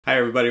Hi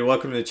everybody,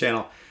 welcome to the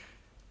channel.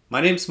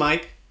 My name's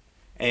Mike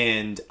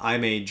and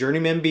I'm a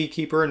journeyman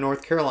beekeeper in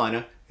North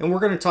Carolina, and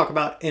we're going to talk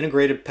about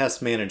integrated pest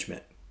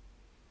management.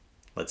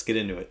 Let's get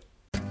into it.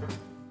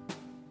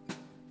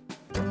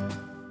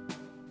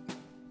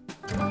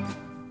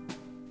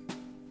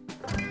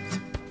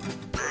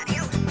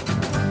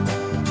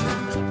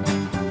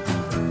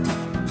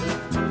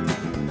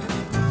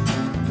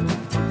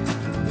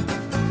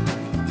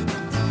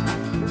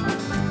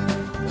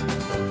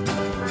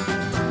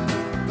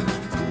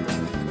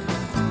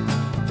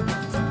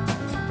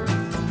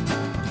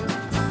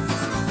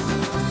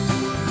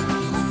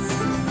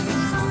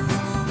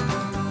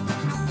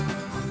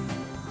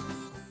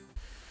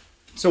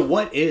 So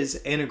what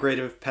is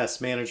integrative pest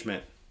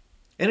management?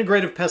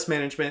 Integrative pest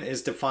management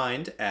is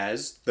defined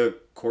as the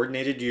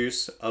coordinated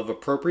use of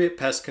appropriate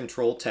pest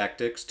control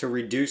tactics to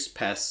reduce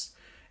pests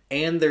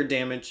and their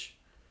damage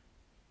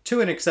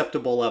to an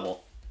acceptable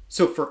level.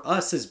 So for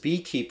us as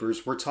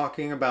beekeepers, we're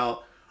talking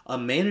about a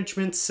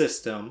management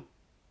system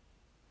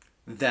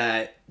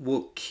that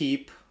will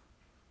keep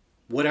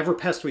whatever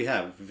pest we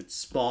have, if it's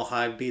small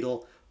hive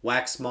beetle,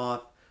 wax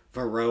moth,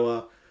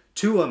 Varroa,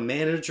 to a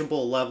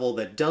manageable level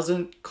that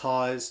doesn't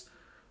cause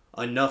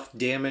enough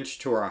damage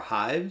to our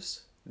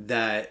hives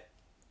that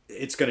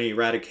it's going to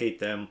eradicate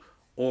them,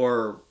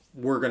 or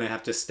we're going to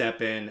have to step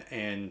in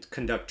and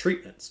conduct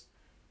treatments.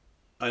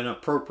 An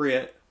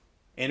appropriate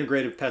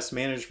integrative pest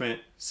management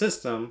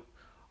system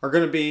are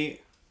going to be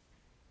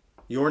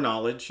your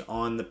knowledge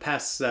on the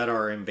pests that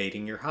are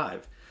invading your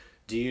hive.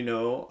 Do you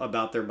know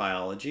about their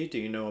biology? Do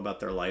you know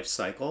about their life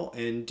cycle?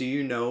 And do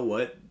you know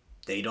what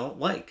they don't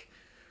like?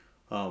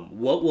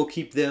 What will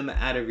keep them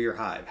out of your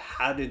hive?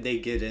 How did they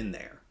get in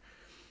there?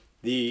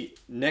 The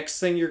next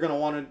thing you're going to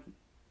want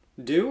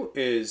to do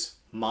is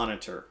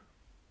monitor.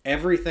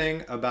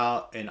 Everything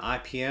about an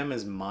IPM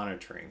is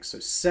monitoring. So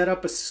set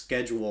up a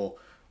schedule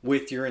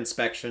with your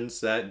inspections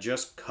that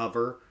just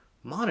cover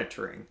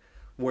monitoring,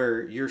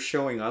 where you're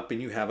showing up and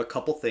you have a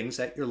couple things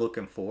that you're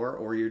looking for,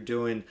 or you're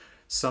doing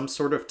some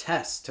sort of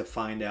test to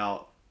find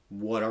out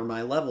what are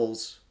my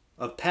levels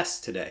of pests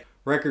today.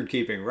 Record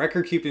keeping.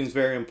 Record keeping is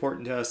very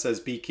important to us as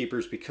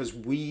beekeepers because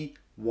we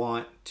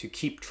want to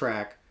keep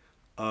track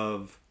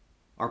of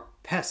our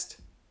pest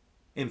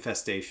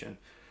infestation.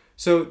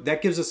 So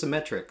that gives us the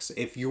metrics.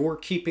 If you're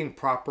keeping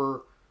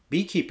proper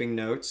beekeeping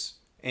notes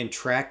and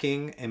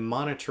tracking and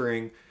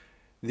monitoring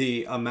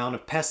the amount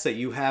of pests that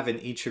you have in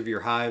each of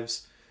your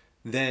hives,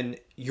 then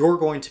you're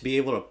going to be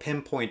able to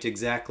pinpoint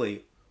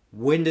exactly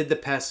when did the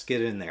pests get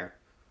in there.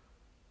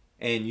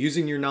 And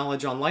using your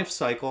knowledge on life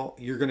cycle,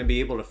 you're going to be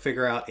able to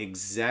figure out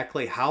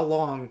exactly how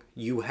long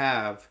you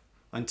have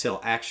until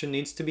action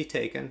needs to be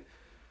taken,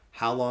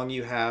 how long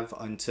you have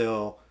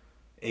until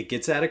it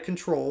gets out of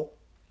control.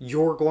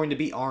 You're going to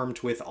be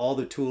armed with all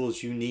the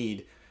tools you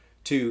need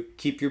to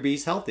keep your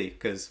bees healthy,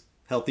 because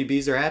healthy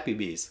bees are happy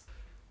bees.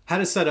 How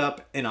to set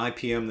up an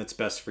IPM that's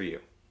best for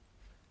you.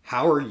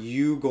 How are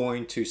you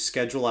going to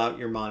schedule out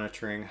your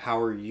monitoring? How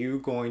are you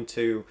going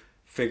to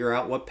figure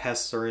out what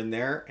pests are in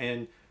there?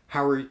 And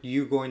how are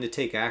you going to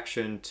take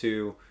action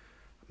to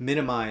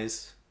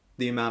minimize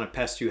the amount of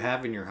pests you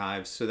have in your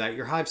hives so that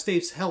your hive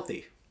stays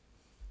healthy?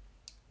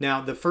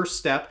 Now, the first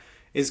step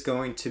is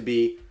going to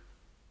be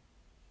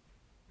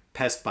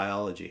pest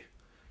biology.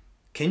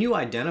 Can you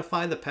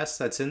identify the pest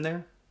that's in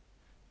there?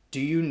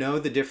 Do you know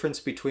the difference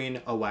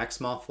between a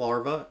wax moth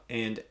larva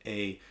and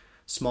a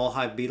small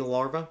hive beetle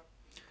larva?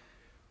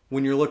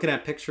 When you're looking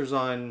at pictures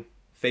on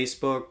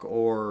Facebook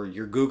or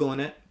you're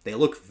Googling it, they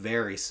look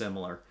very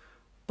similar.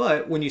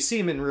 But when you see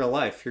them in real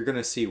life, you're going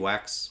to see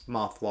wax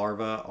moth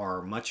larvae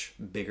are much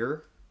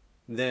bigger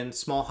than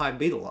small hive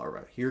beetle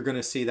larvae. You're going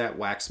to see that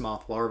wax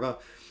moth larva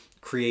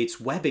creates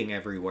webbing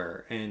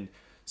everywhere, and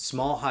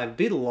small hive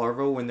beetle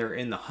larvae, when they're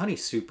in the honey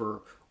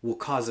super, will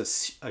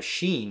cause a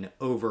sheen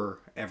over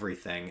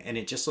everything, and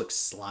it just looks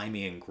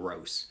slimy and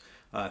gross.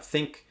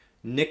 Think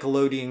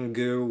Nickelodeon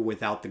goo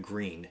without the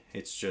green.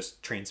 It's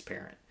just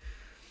transparent.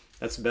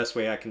 That's the best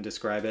way I can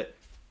describe it.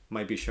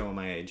 Might be showing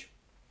my age.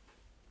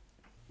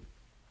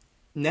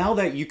 Now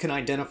that you can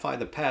identify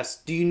the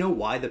pest, do you know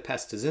why the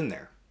pest is in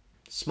there?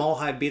 Small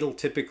hive beetle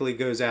typically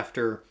goes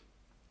after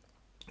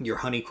your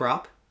honey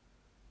crop.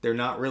 They're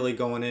not really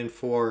going in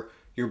for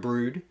your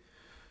brood.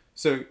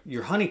 So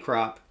your honey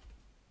crop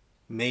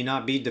may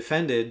not be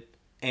defended,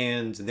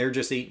 and they're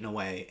just eating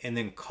away and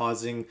then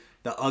causing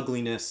the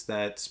ugliness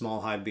that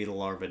small hive beetle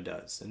larva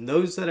does. And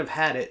those that have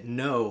had it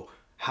know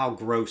how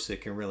gross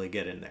it can really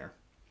get in there.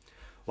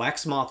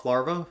 Wax moth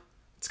larva,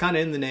 it's kind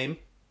of in the name.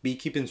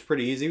 Beekeeping's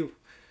pretty easy.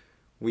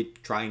 We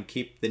try and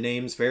keep the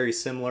names very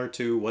similar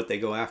to what they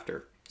go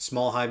after.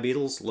 Small hive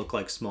beetles look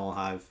like small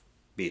hive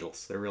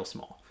beetles. They're real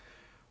small.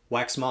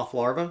 Wax moth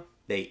larvae,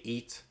 they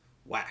eat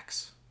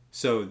wax.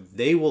 So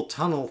they will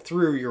tunnel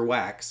through your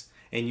wax,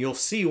 and you'll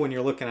see when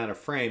you're looking at a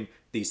frame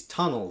these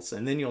tunnels,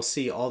 and then you'll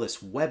see all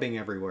this webbing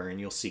everywhere, and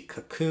you'll see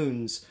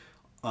cocoons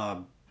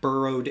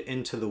burrowed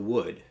into the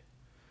wood,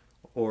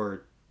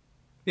 or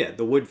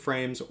the wood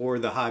frames or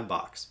the hive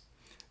box.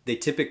 They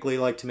typically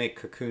like to make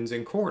cocoons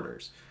in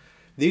corners.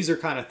 these are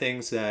kind of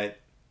things that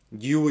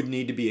you would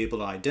need to be able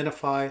to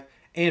identify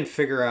and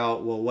figure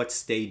out, well, what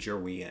stage are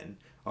we in?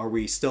 Are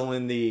we still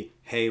in the,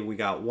 hey, we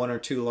got 1 or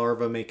 2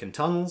 larvae making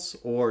tunnels,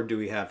 or do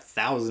we have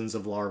thousands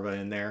of larvae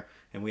in there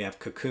and we have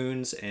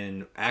cocoons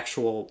and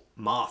actual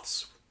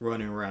moths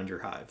running around your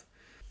hive?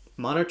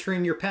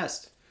 Monitoring your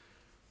pest.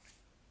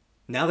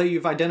 Now that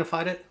you've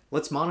identified it,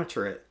 let's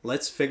monitor it.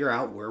 Let's figure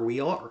out where we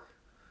are.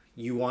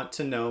 You want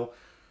to know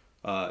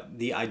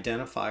the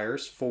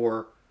identifiers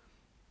for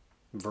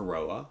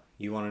Varroa.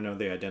 You want to know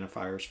the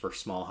identifiers for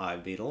small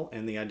hive beetle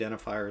and the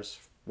identifiers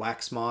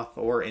wax moth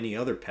or any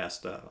other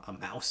pest, a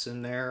mouse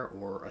in there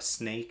or a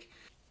snake.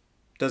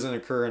 Doesn't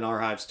occur in our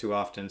hives too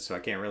often, so I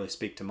can't really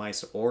speak to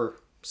mice or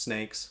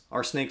snakes.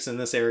 Our snakes in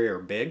this area are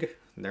big.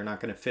 They're not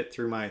going to fit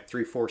through my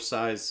 3/4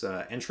 size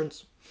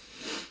entrance.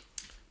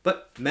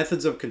 But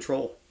methods of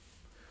control.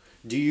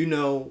 Do you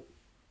know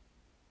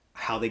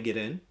how they get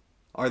in?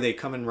 Are they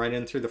coming right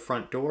in through the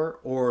front door,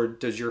 or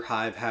does your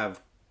hive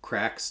have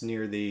cracks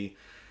near the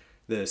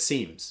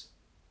seams?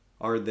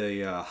 Are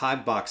the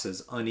hive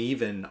boxes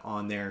uneven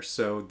on there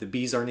so the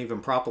bees aren't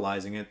even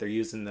propolizing it? They're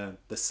using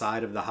the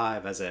side of the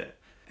hive as an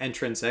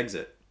entrance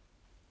exit.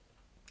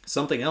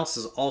 Something else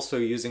is also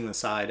using the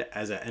side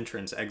as an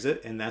entrance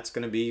exit, and that's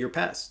going to be your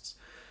pests.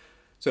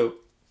 So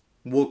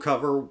we'll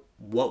cover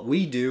what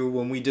we do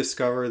when we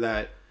discover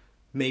that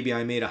maybe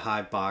I made a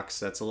hive box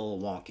that's a little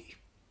wonky.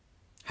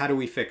 How do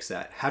we fix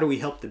that? How do we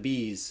help the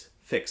bees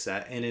fix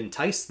that and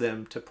entice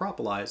them to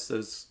propolize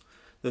those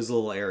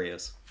little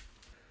areas?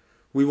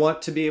 We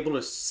want to be able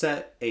to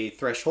set a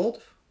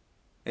threshold,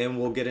 and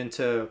we'll get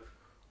into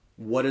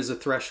what is a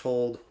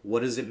threshold,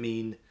 what does it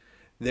mean.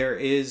 There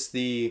is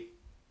the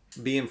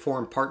Bee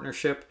Informed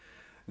Partnership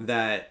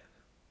that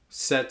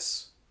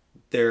sets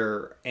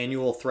their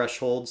annual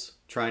thresholds,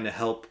 trying to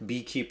help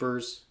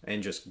beekeepers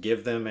and just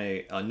give them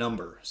a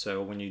number.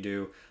 So when you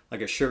do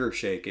like a sugar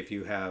shake, if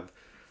you have,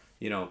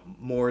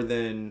 more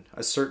than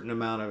a certain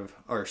amount of,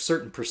 or a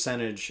certain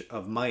percentage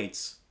of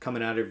mites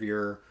coming out of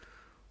your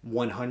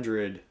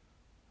 100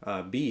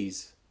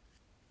 bees,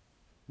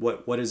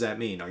 what does that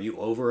mean? Are you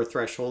over a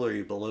threshold? Are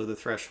you below the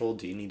threshold?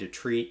 Do you need to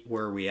treat?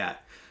 Where are we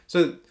at?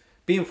 So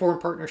Bee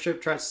Informed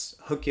Partnership tries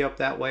to hook you up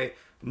that way.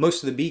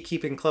 Most of the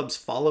beekeeping clubs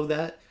follow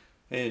that.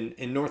 In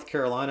North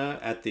Carolina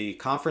at the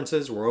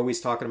conferences, we're always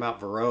talking about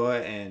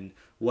Varroa and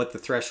what the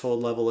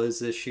threshold level is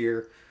this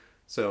year.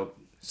 So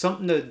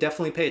something to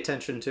definitely pay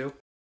attention to.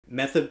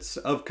 Methods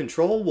of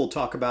control, we'll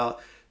talk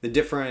about the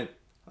different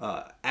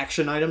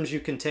action items you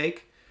can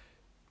take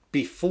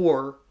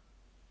before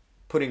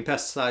putting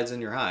pesticides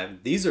in your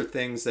hive. These are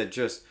things that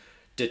just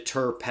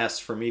deter pests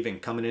from even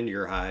coming into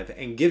your hive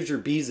and gives your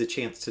bees a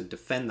chance to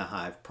defend the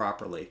hive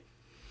properly.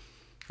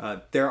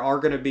 There are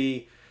going to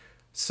be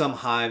some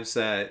hives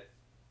that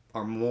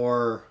are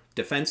more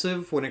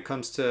defensive when it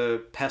comes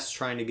to pests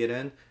trying to get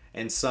in,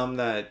 and some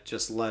that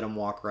just let them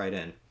walk right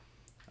in.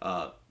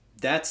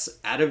 That's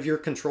out of your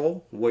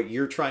control. What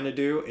you're trying to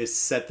do is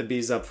set the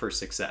bees up for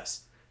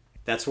success.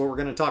 That's what we're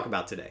going to talk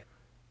about today.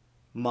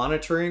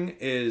 Monitoring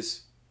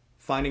is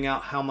finding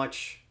out how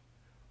much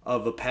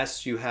of a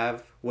pest you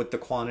have, what the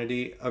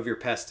quantity of your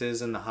pest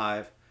is in the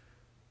hive.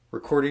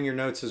 Recording your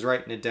notes is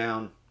writing it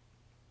down.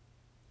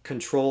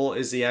 Control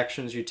is the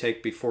actions you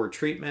take before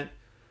treatment.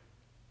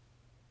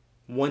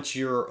 Once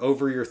you're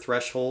over your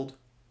threshold,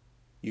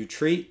 you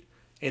treat,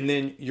 and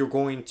then you're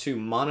going to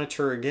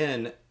monitor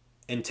again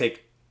and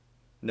take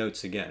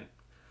notes again.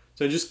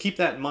 So just keep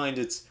that in mind.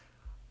 It's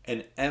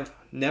an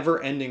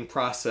never-ending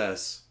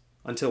process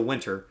until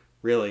winter,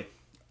 really,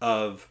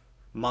 of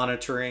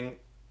monitoring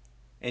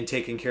and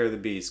taking care of the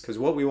bees. Because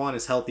what we want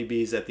is healthy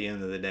bees at the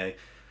end of the day.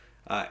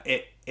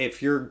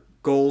 If your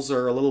goals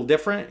are a little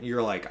different,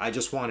 you're like, I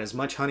just want as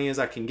much honey as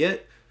I can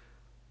get.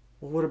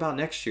 Well, what about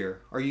next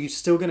year? Are you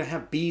still going to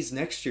have bees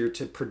next year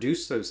to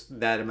produce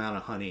that amount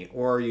of honey?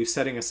 Or are you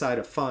setting aside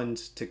a fund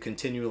to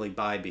continually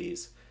buy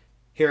bees?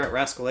 Here at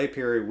Rascal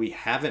Apiary, we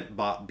haven't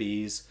bought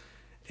bees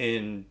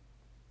in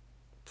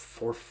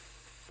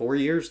four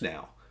years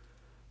now.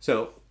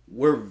 So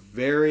we're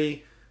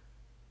very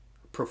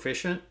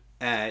proficient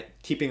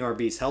at keeping our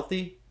bees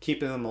healthy,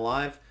 keeping them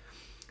alive.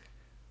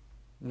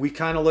 We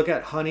kind of look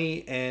at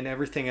honey and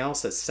everything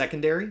else as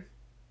secondary.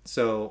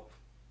 So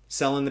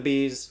selling the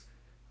bees,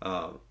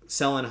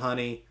 selling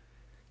honey,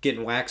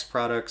 getting wax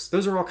products,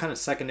 those are all kind of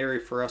secondary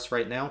for us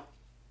right now.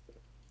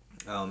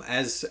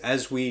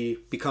 As we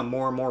become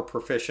more and more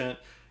proficient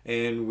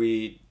and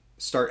we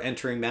start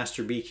entering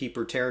Master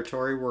Beekeeper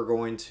territory, we're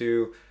going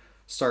to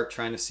start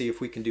trying to see if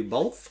we can do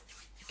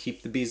both,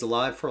 keep the bees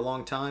alive for a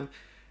long time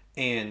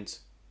and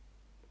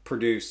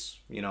produce,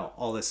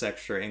 all this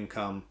extra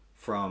income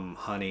from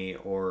honey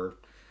or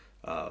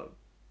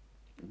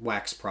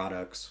wax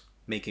products,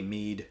 making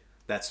mead,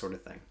 that sort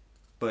of thing.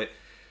 But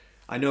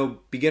I know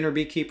beginner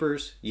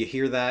beekeepers, you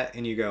hear that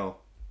and you go,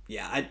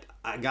 yeah,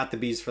 I got the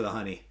bees for the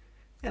honey.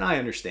 And I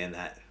understand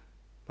that.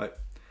 But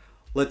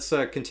let's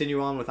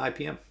continue on with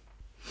IPM.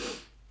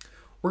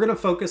 We're going to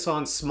focus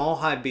on small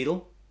hive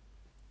beetle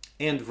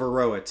and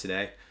Varroa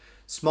today.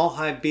 Small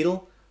hive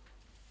beetle,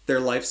 Their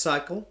life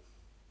cycle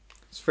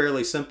is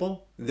fairly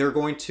simple. They're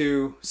going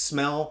to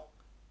smell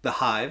the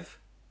hive,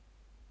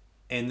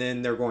 and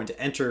then they're going to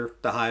enter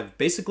the hive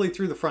basically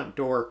through the front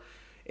door.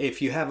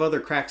 If you have other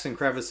cracks and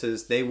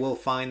crevices, they will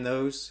find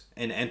those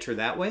and enter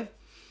that way.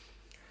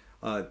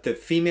 The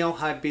female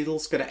hive beetle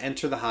is going to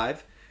enter the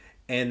hive,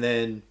 and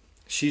then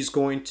she's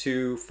going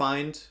to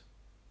find,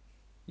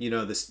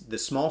 the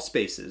small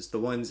spaces, the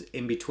ones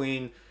in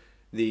between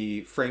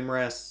the frame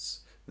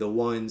rests, the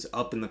ones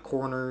up in the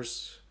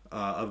corners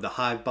of the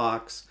hive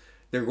box.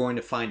 They're going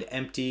to find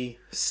empty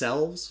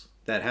cells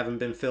that haven't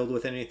been filled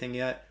with anything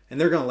yet,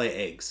 and they're going to lay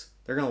eggs.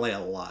 They're going to lay a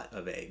lot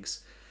of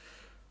eggs.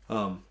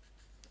 2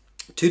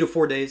 to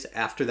 4 days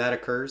after that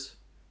occurs,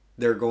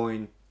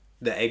 the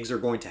eggs are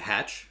going to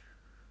hatch.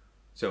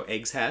 So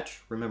eggs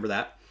hatch, remember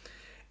that.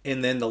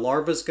 And then the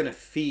larva is going to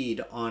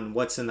feed on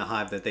what's in the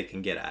hive that they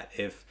can get at.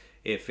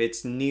 If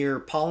it's near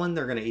pollen,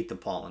 they're going to eat the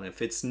pollen.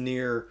 If it's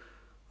near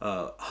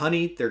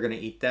honey, they're going to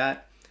eat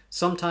that.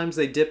 Sometimes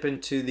they dip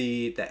into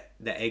the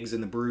eggs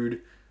in the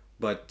brood,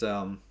 but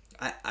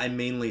I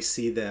mainly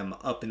see them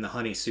up in the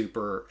honey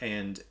super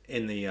and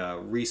in the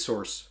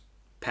resource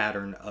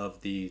pattern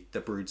of the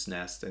brood's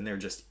nest, and they're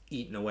just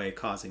eating away,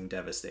 causing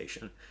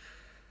devastation.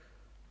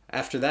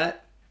 After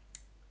that,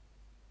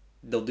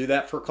 they'll do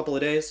that for a couple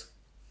of days.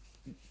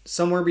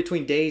 Somewhere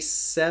between day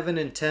 7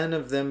 and 10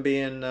 of them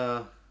being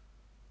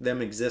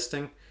them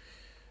existing,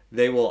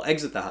 they will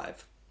exit the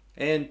hive.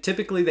 And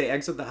typically they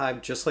exit the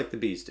hive just like the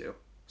bees do.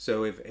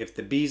 So if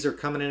the bees are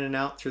coming in and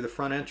out through the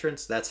front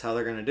entrance, that's how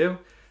they're going to do.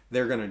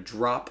 They're going to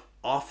drop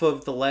off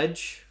of the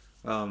ledge,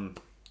 the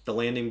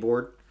landing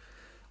board,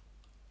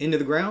 into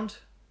the ground.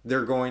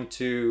 They're going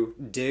to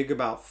dig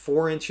about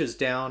 4 inches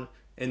down,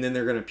 and then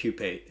they're going to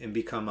pupate and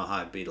become a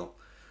hive beetle.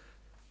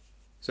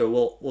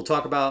 So we'll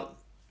talk about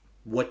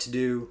what to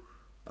do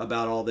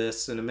about all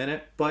this in a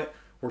minute, but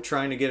we're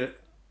trying to get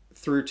it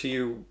through to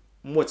you.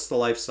 What's the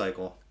life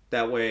cycle?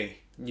 That way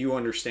you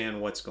understand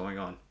what's going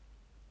on.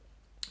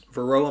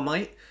 Varroa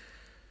mite,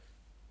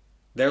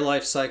 their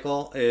life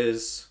cycle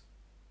is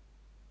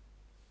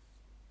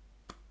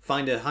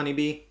find a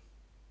honeybee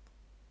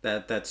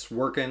that's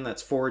working,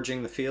 that's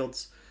foraging the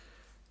fields.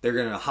 They're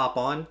going to hop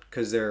on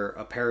because they're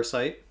a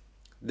parasite.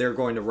 They're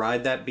going to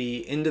ride that bee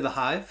into the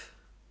hive,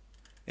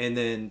 and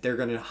then they're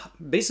going to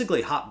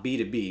basically hop bee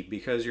to bee,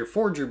 because your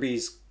forager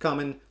bee's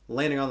coming,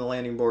 landing on the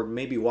landing board,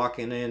 maybe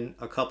walking in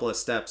a couple of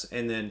steps,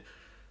 and then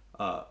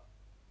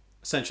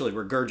essentially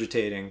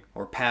regurgitating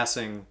or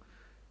passing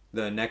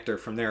the nectar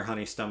from their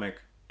honey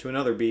stomach to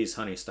another bee's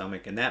honey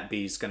stomach, and that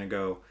bee's going to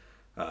go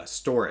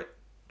store it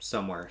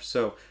somewhere.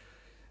 So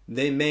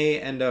they may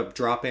end up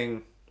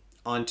dropping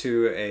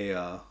onto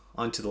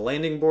the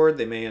landing board.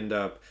 They may end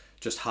up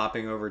just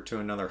hopping over to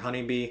another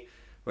honeybee.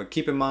 But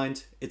keep in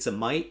mind, it's a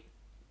mite,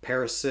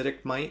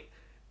 parasitic mite,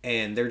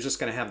 and they're just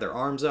going to have their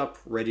arms up,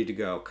 ready to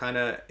go. Kind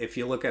of, if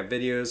you look at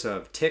videos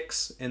of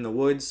ticks in the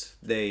woods,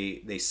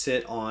 they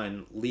sit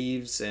on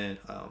leaves and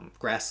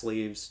grass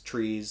leaves,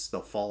 trees.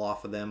 They'll fall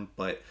off of them,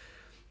 but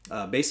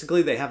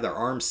basically they have their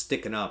arms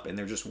sticking up, and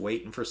they're just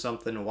waiting for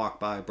something to walk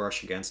by,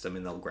 brush against them,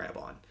 and they'll grab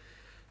on.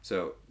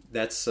 So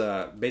that's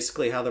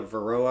basically how the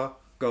Varroa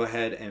go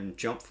ahead and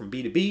jump from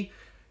bee to bee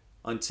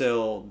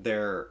until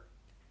they're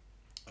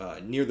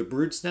near the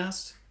brood's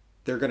nest.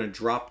 They're going to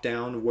drop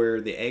down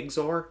where the eggs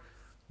are,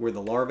 where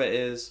the larva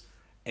is,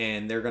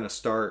 and they're going to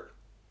start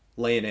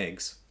laying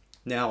eggs.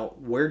 Now,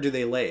 where do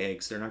they lay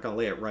eggs? They're not going to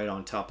lay it right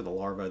on top of the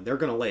larva. They're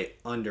going to lay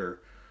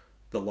under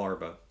the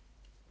larva.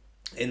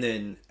 And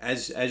then,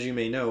 as you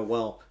may know,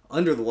 well,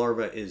 under the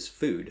larva is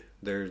food.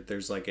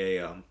 There's like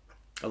a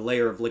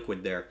layer of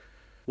liquid there.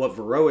 What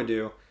Varroa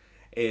do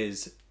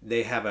is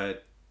they have a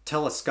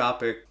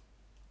telescopic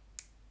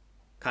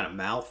kind of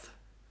mouth.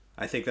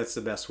 I think that's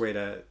the best way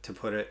to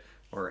put it.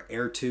 Or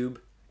air tube.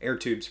 Air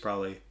tube's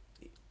probably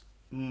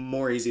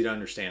more easy to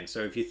understand. So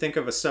if you think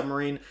of a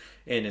submarine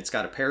and it's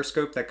got a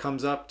periscope that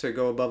comes up to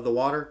go above the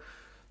water,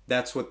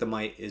 that's what the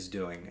mite is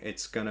doing.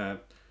 It's going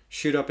to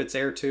shoot up its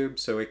air tube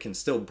so it can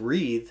still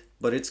breathe,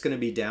 but it's going to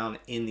be down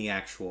in the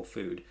actual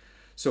food.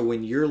 So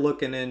when you're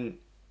looking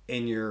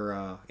in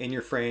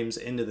your frames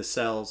into the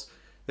cells,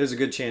 there's a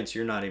good chance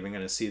you're not even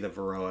going to see the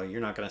Varroa.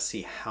 You're not going to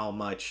see how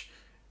much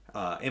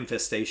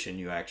infestation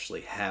you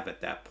actually have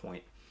at that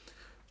point.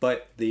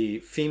 But the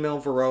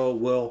female Varroa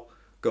will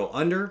go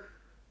under.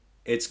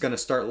 It's going to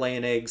start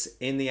laying eggs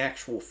in the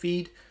actual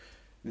feed.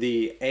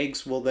 The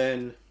eggs will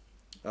then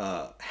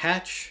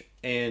hatch,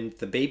 and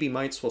the baby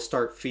mites will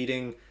start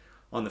feeding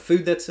on the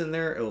food that's in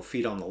there. It'll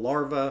feed on the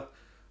larva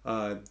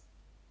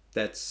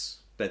that's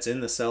in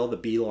the cell, the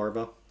bee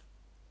larva.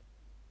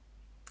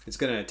 It's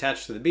going to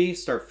attach to the bee,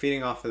 start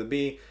feeding off of the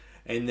bee,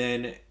 and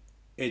then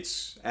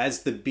it's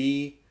as the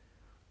bee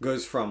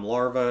goes from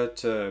larva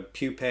to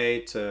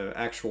pupae to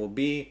actual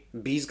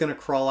bee's going to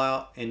crawl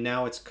out, and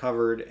now it's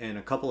covered in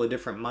a couple of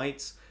different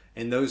mites,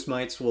 and those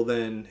mites will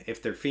then,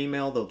 if they're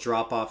female, they'll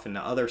drop off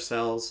into other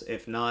cells.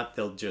 If not,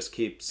 they'll just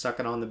keep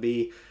sucking on the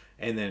bee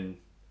and then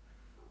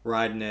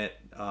riding it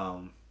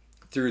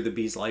through the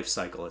bee's life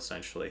cycle,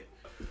 essentially.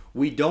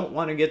 We don't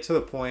want to get to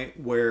the point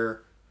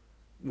where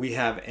we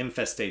have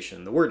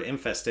infestation. The word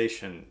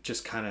infestation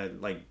just kind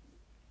of like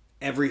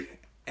every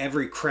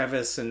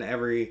crevice and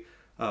every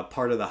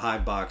part of the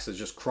hive box is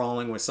just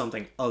crawling with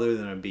something other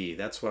than a bee.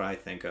 That's what I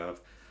think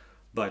of.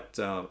 But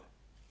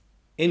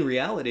in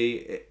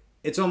reality,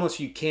 it's almost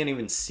you can't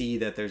even see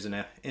that there's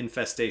an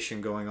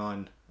infestation going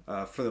on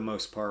for the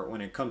most part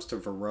when it comes to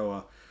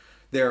Varroa.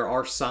 There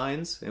are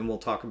signs, and we'll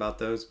talk about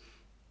those,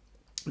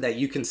 that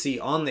you can see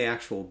on the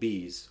actual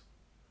bees.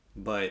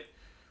 But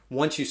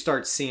once you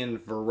start seeing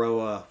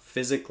Varroa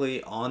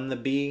physically on the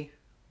bee,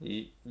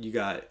 you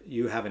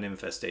have an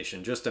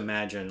infestation. Just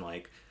imagine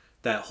like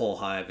that whole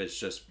hive is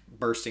just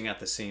bursting at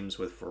the seams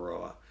with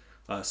Varroa.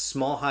 A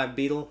small hive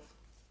beetle,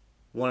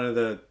 one of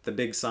the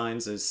big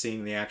signs is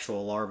seeing the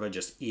actual larva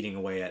just eating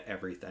away at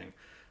everything.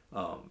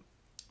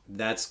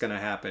 That's going to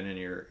happen in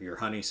your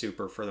honey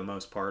super for the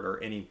most part,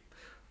 or any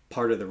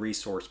part of the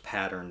resource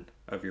pattern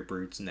of your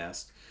brood's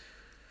nest.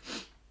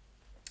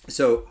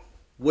 So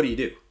what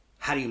do?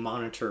 How do you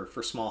monitor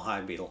for small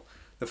hive beetle?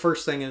 The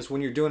first thing is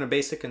when you're doing a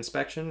basic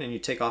inspection and you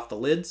take off the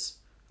lids,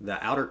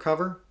 the outer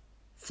cover,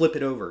 flip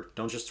it over.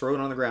 Don't just throw it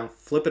on the ground.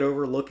 Flip it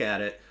over, look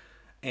at it.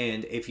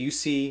 And if you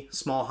see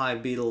small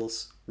hive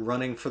beetles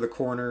running for the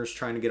corners,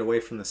 trying to get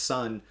away from the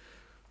sun,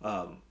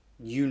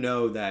 you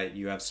know that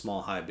you have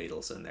small hive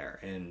beetles in there.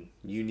 And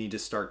you need to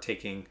start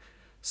taking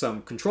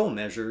some control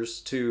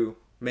measures to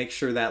make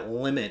sure that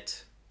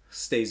limit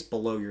stays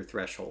below your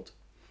threshold.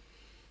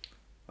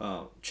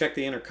 Check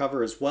the inner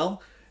cover as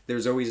well.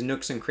 There's always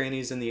nooks and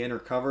crannies in the inner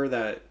cover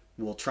that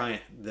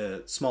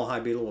the small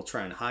hive beetle will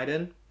try and hide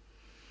in.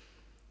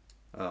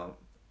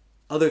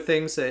 Other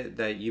things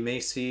that you may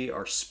see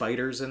are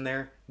spiders in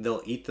there.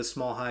 They'll eat the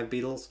small hive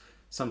beetles.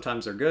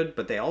 Sometimes they're good,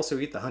 but they also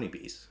eat the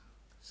honeybees.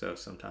 So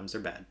sometimes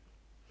they're bad.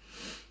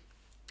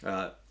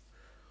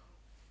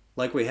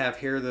 Like we have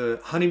here,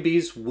 the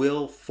honeybees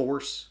will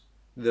force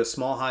the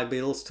small hive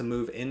beetles to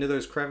move into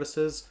those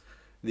crevices.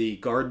 The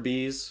guard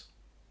bees,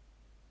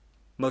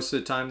 most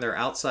of the time they're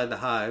outside the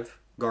hive,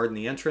 guarding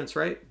the entrance,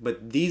 right?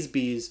 But these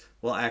bees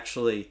will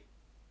actually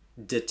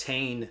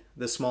detain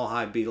the small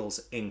hive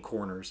beetles in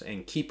corners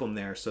and keep them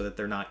there so that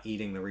they're not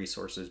eating the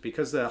resources,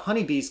 because the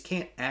honeybees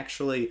can't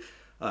actually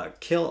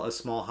kill a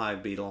small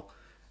hive beetle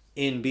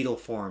in beetle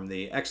form.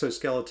 The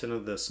exoskeleton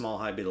of the small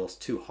hive beetle is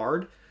too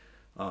hard.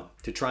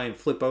 To try and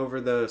flip over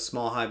the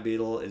small hive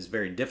beetle is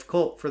very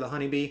difficult for the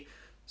honeybee,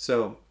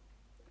 so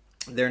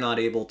they're not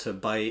able to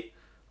bite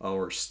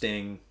or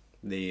sting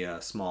the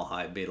small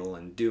hive beetle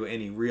and do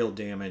any real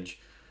damage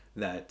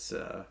that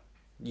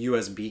you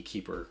as a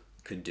beekeeper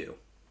could do.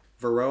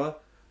 Varroa,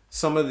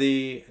 some of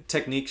the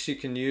techniques you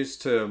can use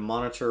to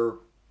monitor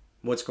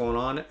what's going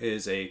on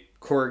is a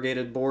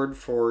corrugated board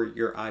for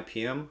your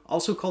IPM,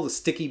 also called a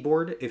sticky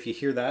board if you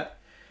hear that.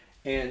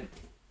 And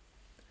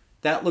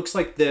that looks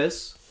like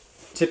this.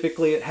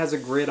 Typically it has a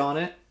grid on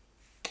it.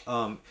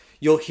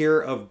 You'll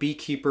hear of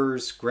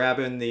beekeepers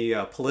grabbing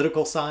the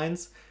political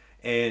signs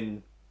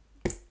and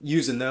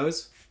using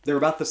those. They're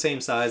about the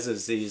same size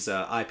as these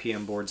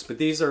IPM boards, but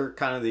these are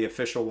kind of the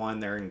official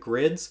one. They're in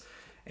grids.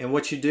 And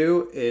what you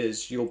do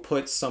is you'll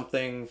put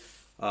something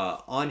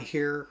on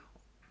here,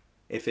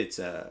 if it's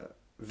a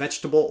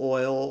vegetable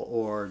oil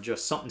or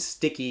just something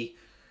sticky,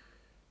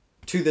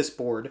 to this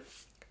board,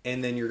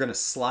 and then you're going to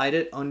slide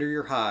it under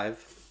your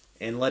hive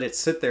and let it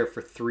sit there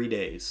for 3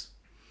 days.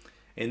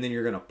 And then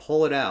you're going to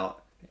pull it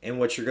out, and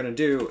what you're going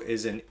to do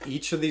is in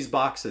each of these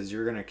boxes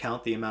you're going to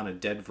count the amount of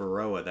dead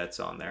Varroa that's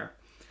on there,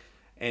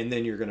 and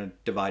then you're going to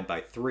divide by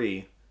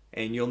 3,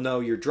 and you'll know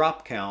your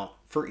drop count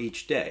for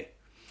each day.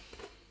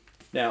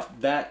 Now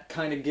that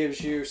kind of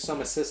gives you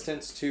some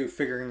assistance to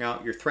figuring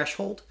out your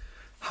threshold,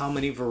 how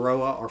many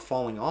Varroa are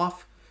falling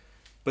off.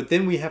 But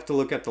then we have to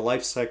look at the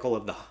life cycle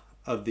of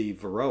the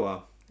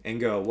Varroa and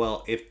go,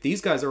 well, if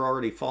these guys are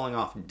already falling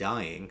off,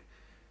 dying,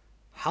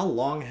 how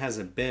long has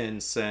it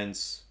been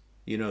since,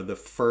 you know, the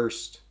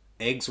first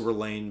eggs were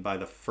laid by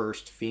the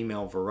first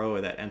female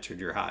Varroa that entered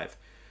your hive?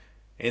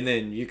 And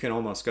then you can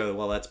almost go,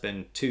 well, that's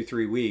been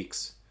 2-3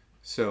 weeks.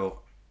 So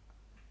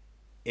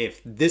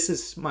if this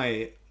is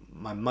my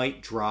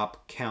MITE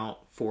drop count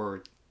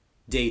for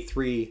day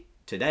 3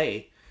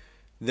 today,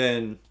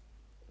 then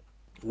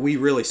we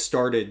really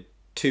started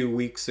 2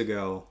 weeks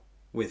ago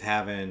with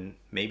having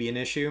maybe an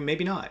issue,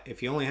 maybe not.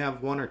 If you only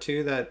have 1 or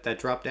 2 that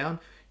drop down,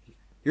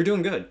 you're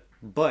doing good.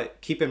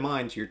 But keep in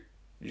mind,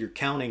 you're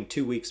counting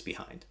 2 weeks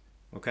behind.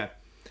 Okay.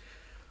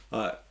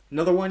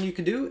 Another one you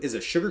could do is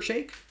a sugar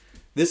shake.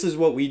 This is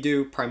what we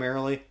do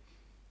primarily,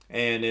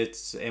 and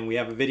we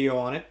have a video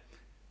on it.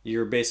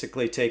 You're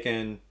basically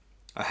taking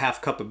a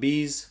half cup of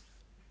bees,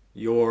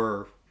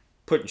 you're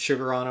putting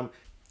sugar on them,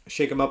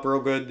 shake them up real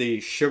good.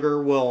 The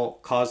sugar will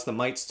cause the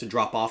mites to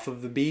drop off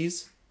of the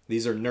bees.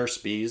 These are nurse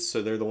bees,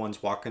 so they're the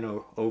ones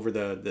walking over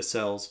the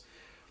cells.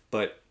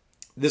 But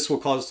this will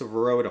cause the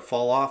Varroa to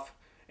fall off,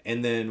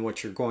 and then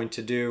what you're going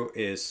to do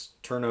is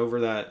turn over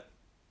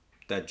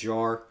that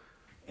jar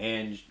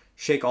and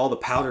shake all the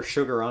powdered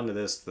sugar onto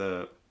this.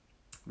 The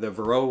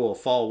Varroa will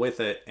fall with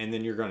it, and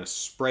then you're going to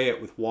spray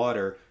it with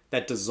water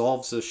that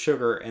dissolves the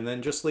sugar and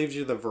then just leaves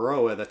you the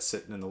Varroa that's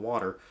sitting in the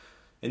water.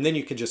 And then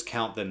you can just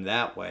count them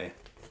that way.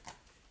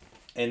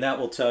 And that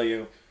will tell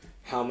you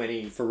how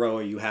many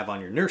Varroa you have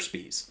on your nurse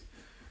bees.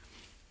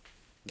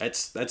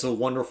 That's a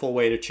wonderful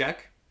way to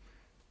check.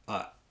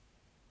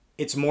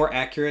 It's more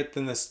accurate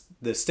than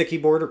the sticky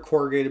board or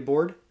corrugated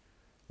board.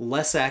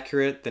 Less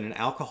accurate than an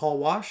alcohol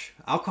wash.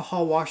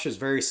 Alcohol wash is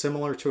very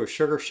similar to a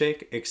sugar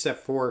shake,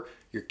 except for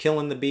you're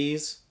killing the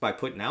bees by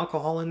putting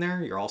alcohol in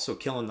there. You're also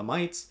killing the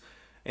mites.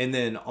 And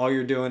then all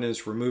you're doing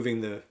is removing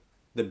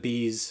the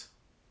bees.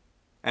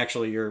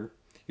 Actually, you're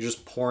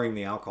just pouring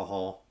the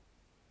alcohol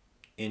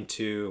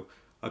into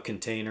a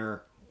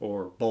container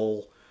or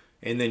bowl,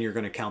 and then you're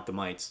going to count the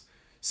mites.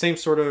 Same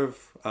sort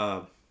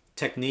of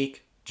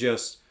technique,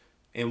 just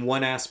in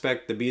one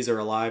aspect, the bees are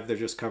alive. They're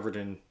just covered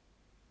in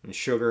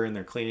sugar and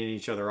they're cleaning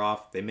each other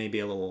off. They may be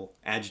a little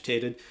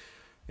agitated.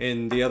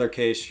 In the other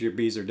case, your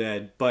bees are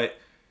dead. But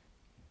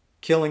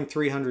killing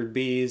 300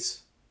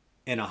 bees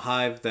in a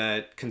hive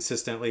that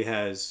consistently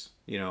has,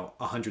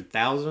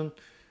 100,000,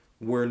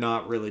 we're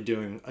not really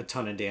doing a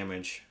ton of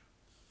damage.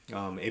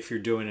 If you're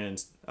doing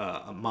it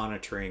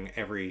monitoring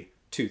every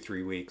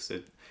 2-3 weeks,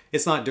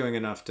 it's not doing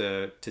enough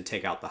to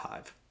take out the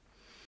hive.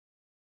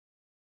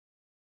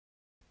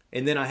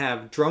 And then I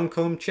have drone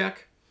comb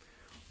check.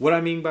 What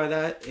I mean by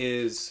that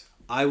is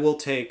I will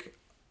take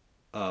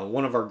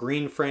one of our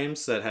green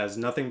frames that has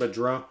nothing but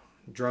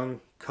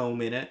drone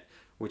comb in it,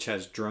 which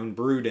has drone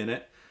brood in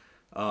it,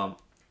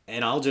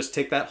 and I'll just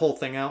take that whole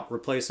thing out,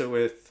 replace it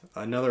with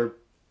another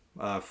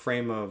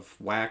frame of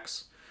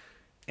wax,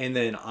 and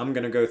then I'm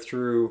going to go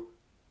through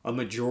a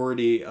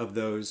majority of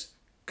those,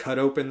 cut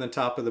open the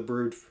top of the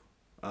brood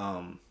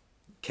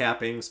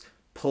cappings,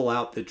 pull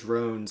out the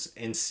drones,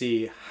 and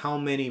see how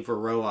many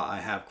Varroa I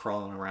have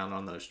crawling around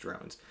on those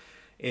drones.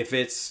 If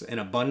it's an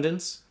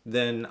abundance,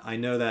 then I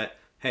know that,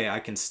 hey, I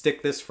can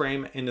stick this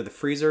frame into the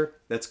freezer.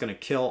 That's going to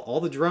kill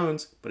all the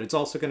drones, but it's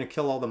also going to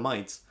kill all the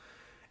mites.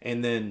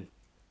 And then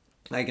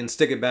I can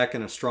stick it back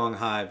in a strong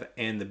hive,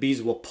 and the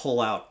bees will pull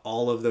out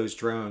all of those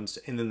drones,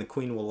 and then the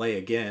queen will lay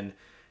again,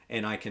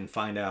 and I can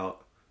find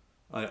out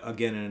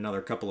again in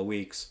another couple of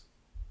weeks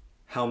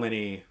how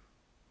many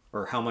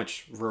or how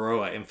much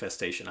Varroa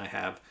infestation I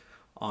have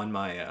on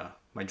my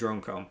my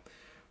drone comb.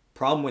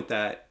 Problem with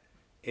that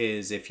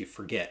is if you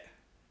forget.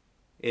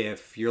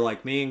 If you're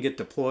like me and get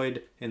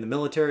deployed in the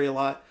military a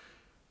lot,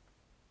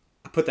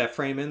 I put that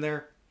frame in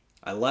there,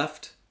 I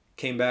left,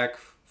 came back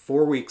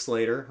 4 weeks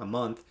later, a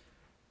month,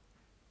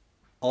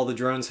 all the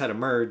drones had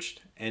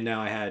emerged, and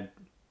now I had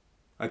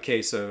a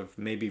case of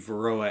maybe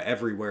Varroa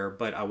everywhere,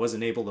 but I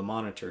wasn't able to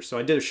monitor. So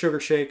I did a sugar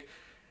shake,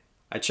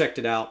 I checked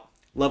it out,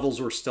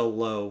 levels were still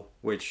low,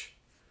 which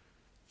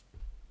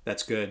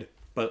that's good,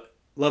 but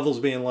levels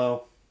being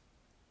low,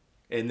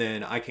 and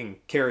then I can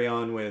carry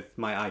on with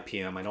my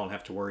IPM. I don't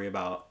have to worry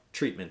about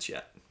treatments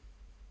yet.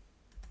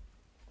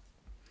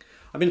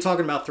 I've been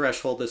talking about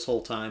threshold this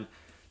whole time,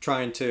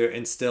 trying to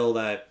instill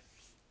that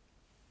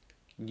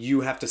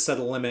you have to set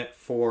a limit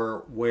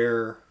for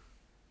where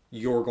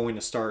you're going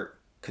to start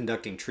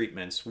conducting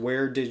treatments.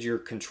 Where did your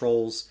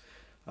controls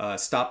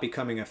stop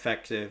becoming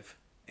effective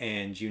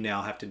and you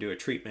now have to do a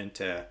treatment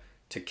to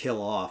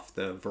kill off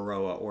the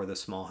Varroa or the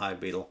small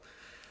hive beetle?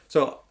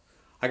 So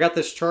I got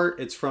this chart.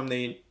 It's from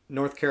the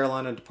North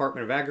Carolina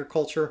Department of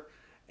Agriculture,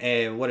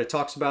 and what it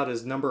talks about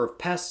is number of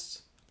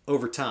pests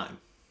over time.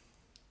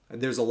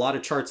 There's a lot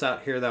of charts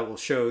out here that will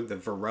show the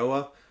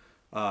Varroa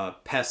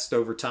pests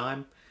over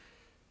time.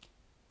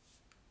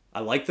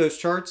 I like those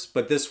charts,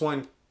 but this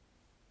one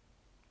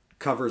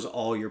covers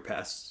all your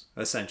pests,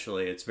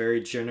 essentially. It's very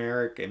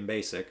generic and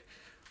basic.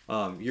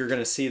 You're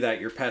going to see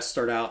that your pests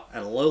start out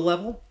at a low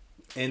level,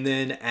 and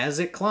then as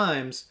it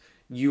climbs,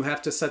 you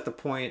have to set the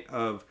point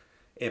of,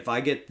 if I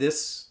get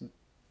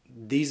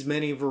these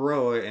many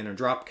Varroa in a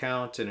drop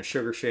count, in a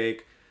sugar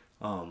shake,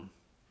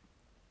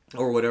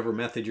 or whatever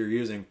method you're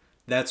using,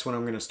 that's when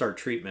I'm going to start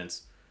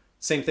treatments.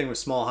 Same thing with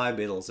small hive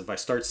beetles. If I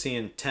start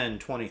seeing 10,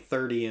 20,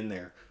 30 in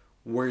there,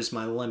 where's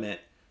my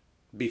limit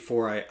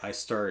before I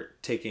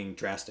start taking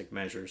drastic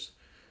measures?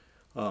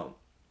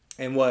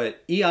 And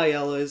what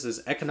EIL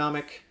is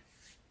economic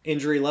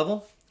injury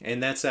level,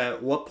 and that's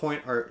at what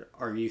point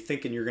are you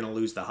thinking you're going to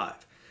lose the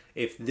hive.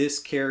 If this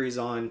carries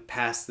on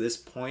past this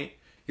point,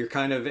 you're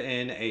kind of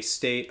in a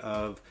state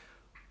of,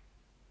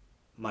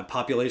 my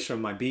population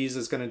of my bees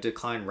is going to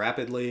decline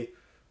rapidly.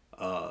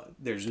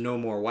 There's no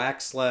more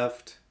wax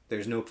left.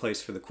 There's no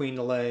place for the queen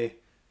to lay.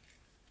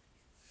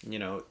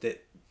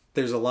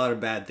 There's a lot of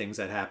bad things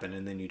that happen,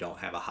 and then you don't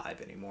have a hive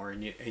anymore,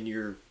 and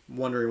you're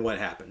wondering what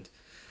happened.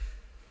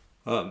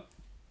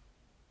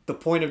 The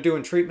point of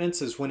doing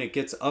treatments is when it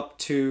gets up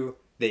to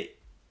the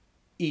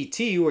ET,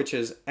 which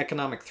is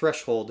economic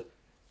threshold.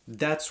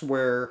 That's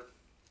where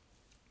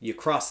you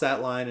cross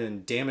that line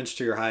and damage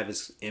to your hive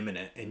is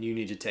imminent and you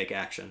need to take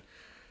action.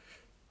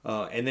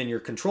 And then your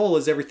control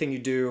is everything you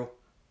do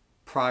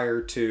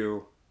prior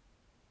to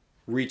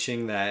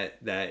reaching that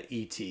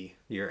ET,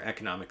 your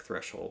economic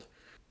threshold.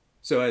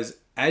 So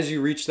as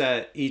you reach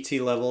that ET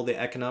level, the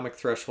economic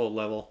threshold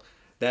level,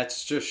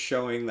 That's just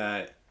showing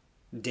that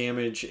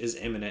damage is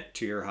imminent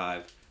to your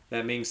hive.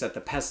 That means that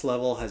the pest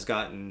level has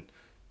gotten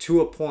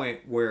to a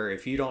point where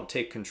if you don't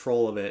take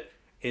control of it,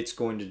 it's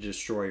going to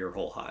destroy your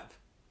whole hive.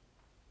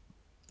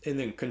 And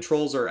then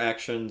controls are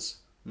actions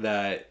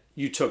that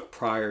you took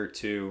prior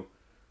to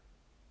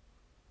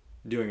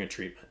doing a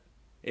treatment.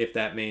 If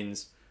that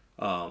means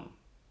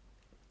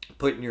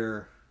putting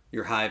your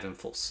hive in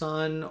full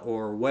sun,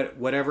 or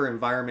whatever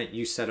environment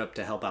you set up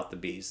to help out the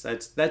bees,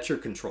 that's your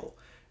control.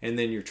 And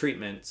then your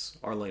treatments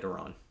are later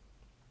on.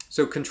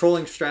 So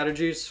controlling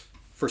strategies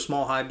for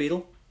small hive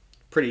beetle,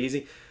 pretty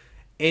easy.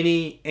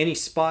 Any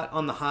spot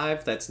on the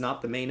hive that's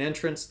not the main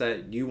entrance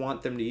that you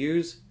want them to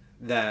use,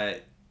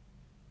 that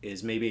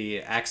is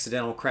maybe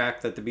accidental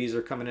crack that the bees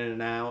are coming in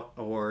and out,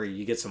 or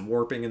you get some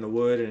warping in the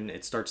wood and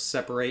it starts to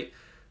separate,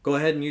 go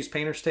ahead and use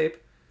painter's tape.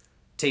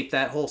 Tape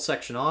that whole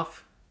section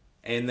off.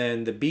 And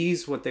then the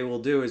bees, what they will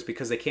do is,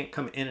 because they can't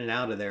come in and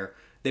out of there,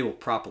 they will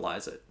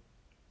propolize it.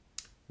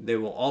 They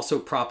will also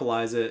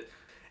propolize it,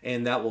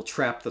 and that will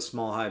trap the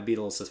small hive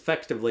beetles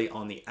effectively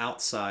on the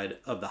outside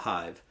of the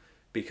hive,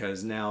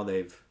 because now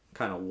they've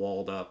kind of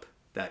walled up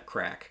that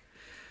crack.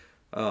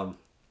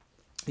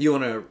 You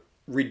want to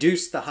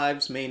reduce the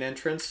hive's main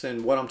entrance,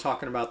 and what I'm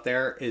talking about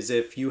there is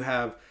if you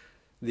have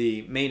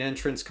the main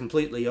entrance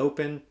completely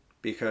open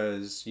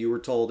because you were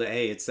told,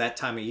 hey, it's that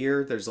time of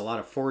year, there's a lot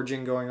of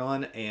foraging going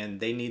on, and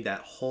they need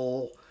that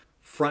whole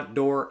front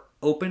door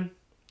open.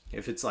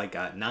 If it's like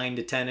 9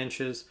 to 10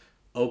 inches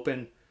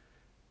open,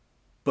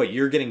 but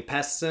you're getting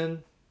pests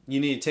in, you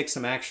need to take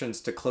some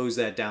actions to close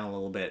that down a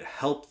little bit.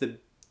 Help the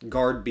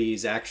guard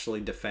bees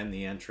actually defend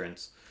the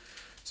entrance.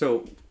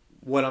 So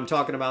what I'm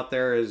talking about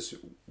there is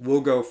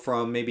we'll go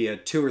from maybe a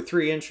 2 or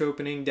 3 inch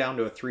opening down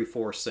to a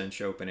 3/4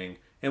 inch opening.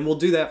 And we'll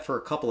do that for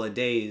a couple of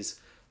days,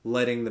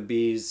 letting the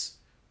bees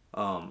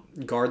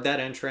guard that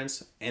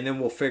entrance. And then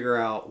we'll figure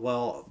out,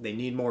 well, they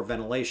need more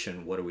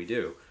ventilation. What do we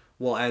do?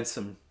 We'll add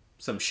some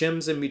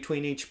shims in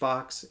between each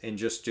box and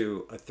just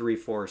do a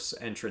 3/4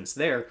 entrance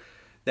there.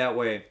 That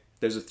way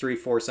there's a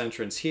 3/4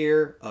 entrance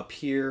here, up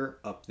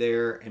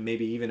there, and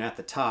maybe even at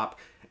the top.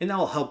 And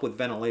that'll help with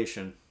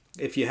ventilation.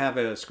 If you have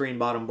a screen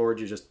bottom board,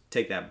 you just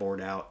take that board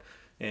out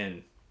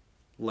and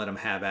let them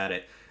have at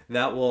it.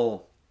 That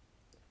will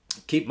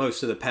keep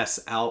most of the pests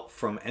out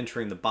from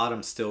entering the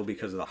bottom still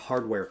because of the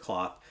hardware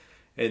cloth.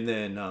 And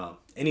then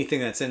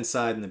anything that's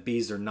inside and the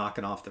bees are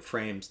knocking off the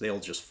frames, they'll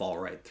just fall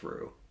right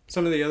through.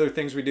 Some of the other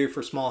things we do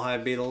for small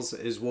hive beetles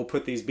is we'll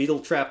put these beetle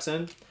traps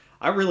in.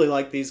 I really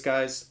like these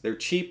guys. They're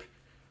cheap,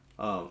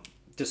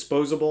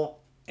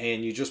 disposable,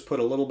 and you just put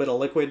a little bit of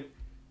liquid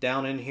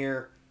down in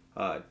here,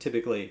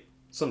 typically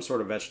some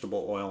sort of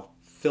vegetable oil.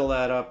 Fill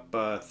that up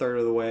a third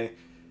of the way,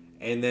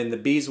 and then the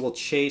bees will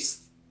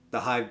chase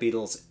the hive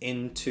beetles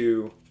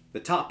into the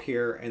top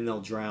here, and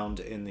they'll drown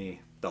in the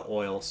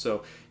oil.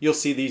 So you'll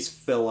see these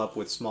fill up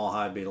with small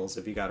hive beetles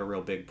if you got a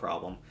real big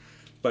problem.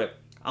 But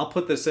I'll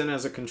put this in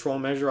as a control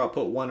measure. I'll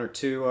put 1 or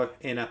 2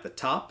 in at the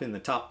top, in the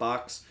top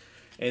box,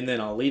 and then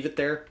I'll leave it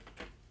there.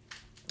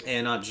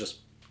 And I'll just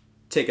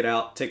take it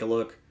out, take a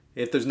look.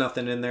 If there's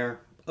nothing in there,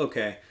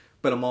 okay.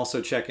 But I'm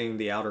also checking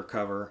the outer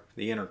cover,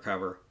 the inner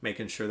cover,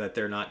 making sure that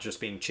they're not just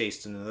being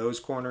chased into those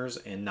corners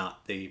and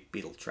not the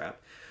beetle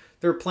trap.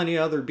 There are plenty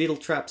of other beetle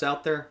traps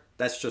out there.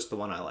 That's just the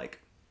one I like.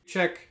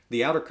 Check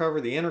the outer cover,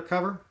 the inner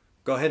cover.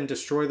 Go ahead and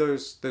destroy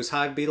those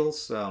hive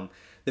beetles.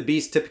 The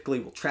bees typically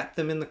will trap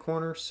them in the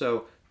corner,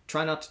 so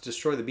try not to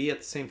destroy the bee at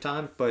the same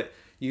time, but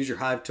use your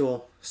hive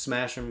tool,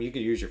 smash them. You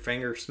could use your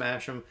finger,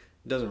 smash them.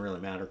 It doesn't really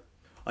matter.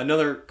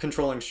 Another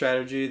controlling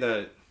strategy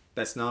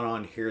that's not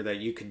on here that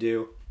you could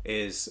do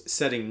is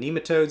setting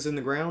nematodes in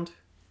the ground.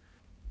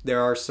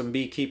 There are some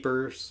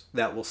beekeepers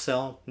that will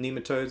sell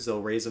nematodes.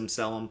 They'll raise them,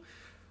 sell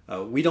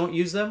them. We don't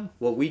use them.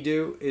 What we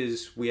do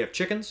is we have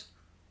chickens.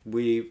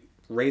 We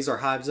raise our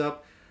hives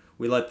up.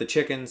 We let the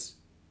chickens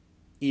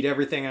eat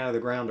everything out of the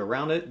ground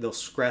around it. They'll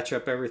scratch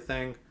up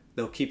everything.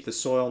 They'll keep the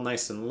soil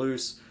nice and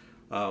loose,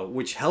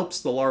 which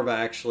helps the larvae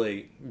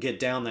actually get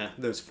down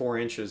those 4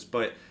 inches,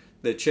 but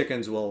the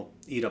chickens will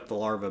eat up the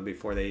larvae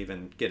before they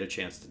even get a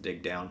chance to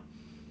dig down.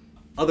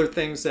 Other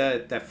things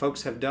that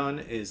folks have done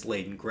is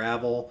laid in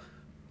gravel,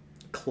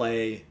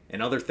 clay,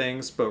 and other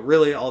things, but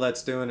really all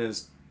that's doing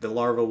is the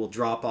larva will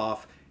drop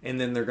off, and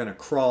then they're going to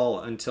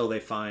crawl until they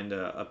find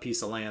a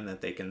piece of land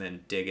that they can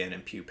then dig in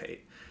and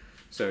pupate.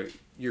 So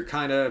you're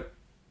kind of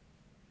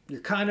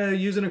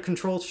using a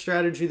controlled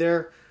strategy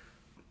there.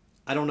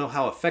 I don't know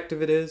how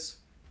effective it is.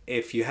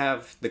 If you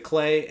have the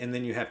clay and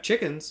then you have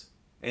chickens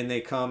and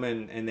they come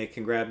and they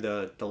can grab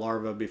the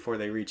larva before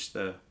they reach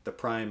the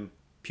prime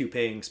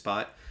pupating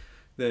spot,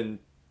 then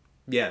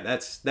yeah,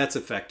 that's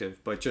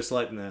effective. But just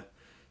letting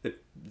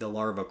the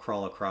larva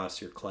crawl across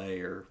your clay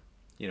or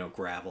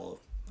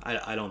gravel,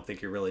 I don't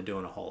think you're really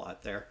doing a whole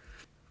lot there.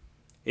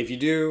 If you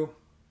do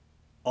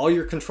all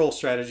your control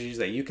strategies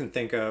that you can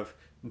think of,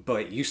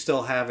 but you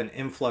still have an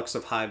influx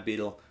of hive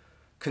beetle,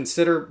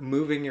 consider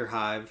moving your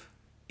hive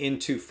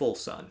into full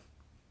sun.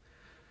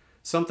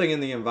 Something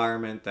in the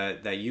environment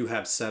that you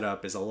have set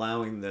up is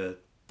allowing the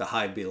the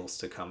hive beetles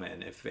to come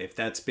in. If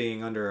that's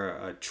being under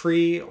a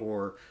tree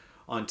or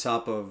on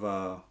top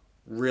of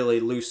really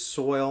loose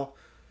soil,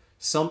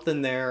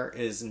 something there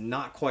is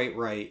not quite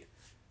right,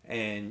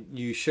 and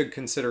you should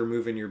consider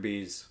moving your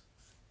bees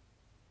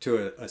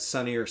to a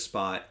sunnier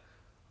spot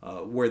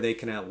where they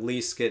can at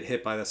least get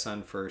hit by the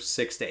sun for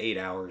 6 to 8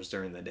 hours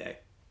during the day.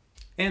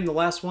 And the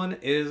last one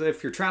is,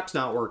 if your trap's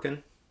not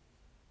working,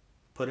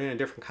 put in a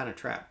different kind of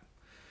trap.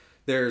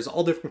 There's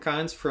all different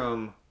kinds,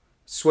 from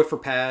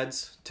Swiffer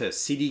pads to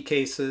CD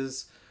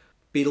cases,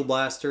 beetle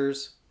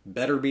blasters,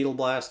 better beetle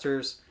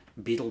blasters,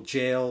 beetle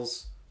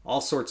jails,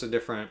 all sorts of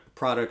different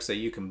products that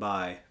you can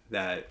buy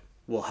that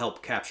will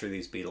help capture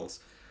these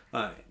beetles.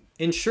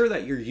 Ensure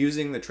that you're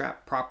using the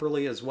trap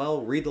properly as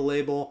well. Read the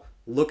label,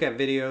 look at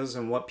videos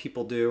and what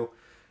people do,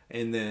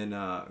 and then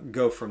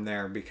go from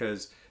there,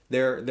 because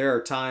there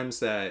are times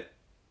that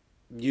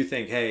you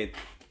think, hey,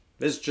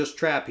 this is just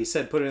trap. He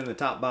said put it in the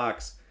top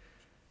box.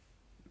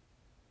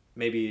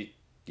 Maybe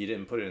you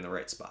didn't put it in the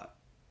right spot.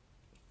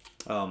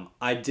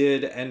 I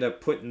did end up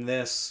putting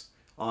this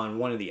on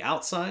one of the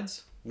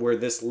outsides where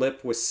this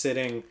lip was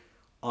sitting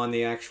on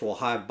the actual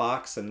hive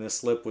box and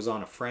this lip was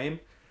on a frame.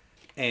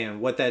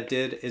 And what that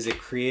did is it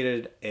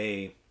created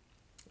a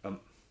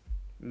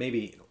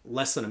maybe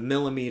less than a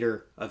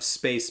millimeter of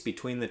space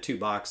between the two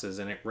boxes,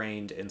 and it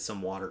rained and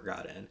some water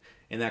got in.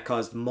 And that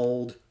caused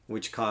mold,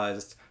 which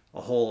caused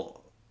a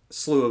whole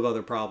slew of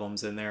other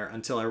problems in there,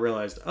 until I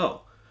realized,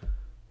 oh,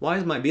 why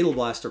is my beetle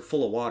blaster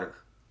full of water?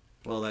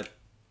 Well,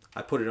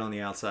 I put it on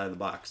the outside of the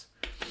box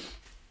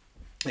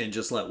and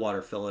just let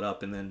water fill it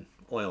up, and then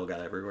oil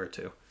got everywhere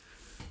too.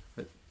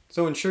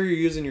 So ensure you're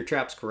using your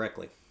traps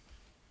correctly.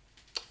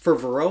 For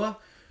Varroa,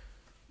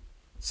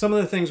 some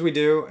of the things we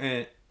do,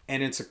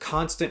 and it's a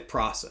constant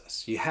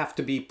process. You have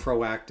to be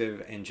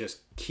proactive and just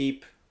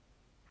keep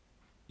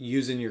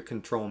using your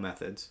control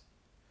methods.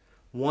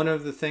 One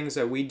of the things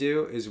that we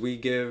do is we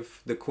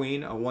give the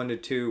queen a 1 to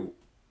 2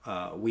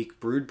 week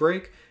brood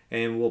break,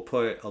 and we'll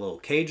put a little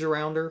cage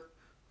around her.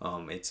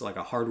 It's like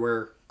a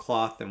hardware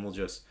cloth, and we'll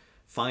just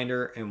find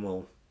her and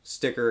we'll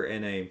stick her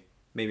in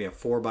maybe a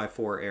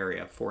 4x4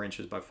 area, 4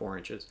 inches by 4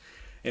 inches.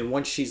 And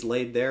once she's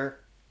laid there,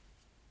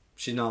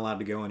 she's not allowed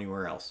to go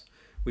anywhere else.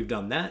 We've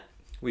done that.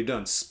 We've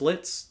done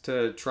splits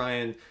to try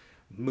and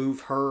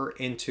move her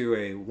into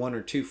a 1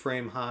 or 2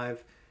 frame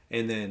hive,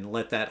 and then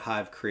let that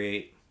hive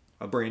create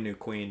a brand new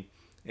queen.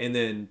 And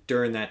then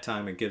during that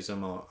time, it gives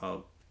them a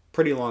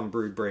pretty long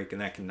brood break,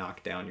 and that can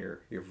knock down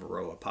your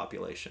Varroa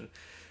population.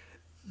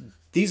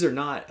 These are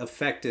not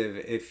effective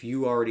if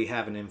you already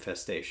have an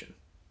infestation.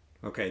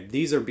 Okay,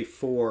 these are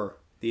before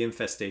the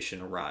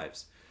infestation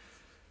arrives.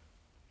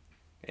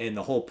 And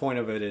the whole point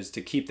of it is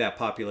to keep that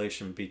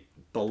population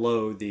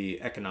below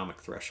the economic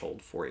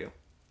threshold for you.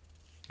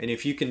 And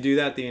if you can do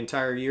that the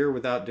entire year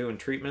without doing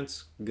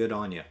treatments, good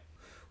on you.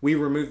 We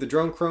remove the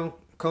drone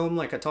comb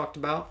like I talked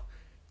about.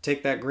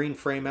 Take that green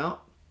frame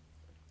out.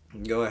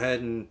 Go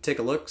ahead and take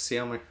a look, see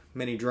how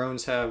many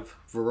drones have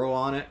Varroa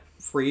on it.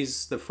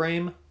 Freeze the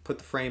frame, put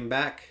the frame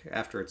back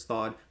after it's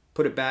thawed,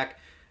 put it back,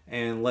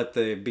 and let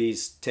the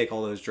bees take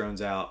all those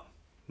drones out,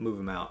 move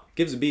them out.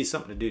 Gives the bees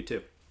something to do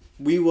too.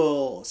 We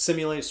will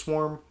simulate a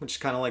swarm, which is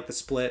kind of like the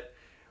split.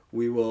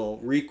 We will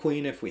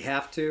requeen if we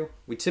have to.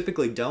 We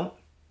typically don't.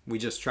 We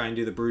just try and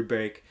do the brood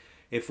break.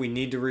 If we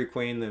need to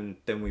requeen,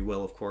 then we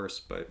will, of course,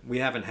 but we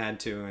haven't had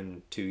to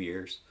in 2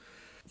 years.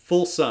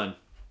 Full sun.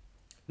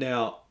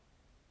 Now,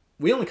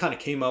 we only kind of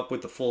came up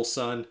with the full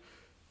sun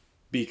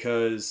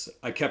because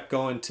I kept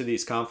going to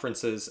these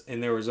conferences,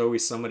 and there was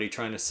always somebody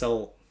trying to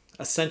sell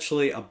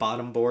essentially a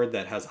bottom board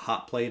that has a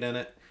hot plate in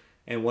it.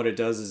 And what it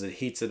does is it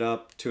heats it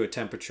up to a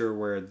temperature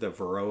where the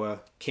Varroa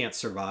can't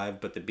survive,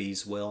 but the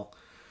bees will.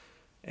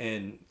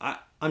 And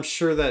I'm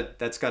sure that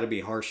that's got to be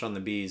harsh on the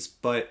bees,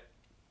 but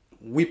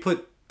we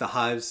put the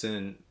hives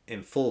in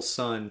full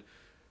sun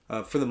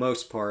for the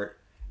most part,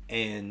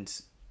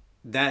 and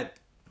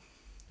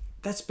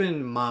that's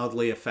been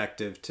mildly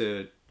effective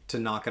to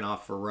knocking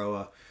off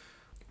Varroa.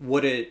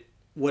 What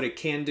it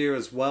can do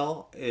as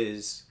well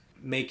is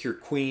make your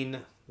queen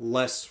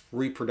less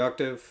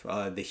reproductive.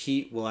 The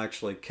heat will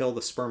actually kill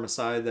the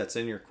spermicide that's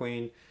in your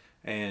queen,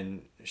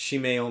 and she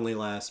may only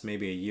last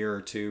maybe a year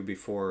or 2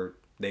 before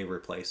they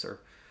replace her,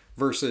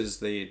 versus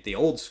the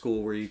old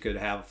school where you could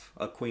have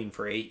a queen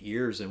for 8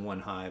 years in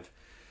one hive.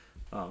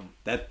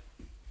 That,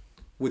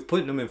 with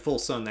putting them in full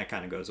sun, that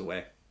kind of goes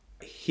away.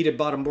 Heated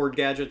bottom board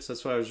gadgets,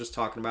 that's what I was just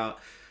talking about.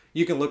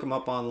 You can look them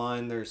up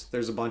online.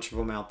 There's a bunch of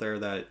them out there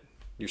that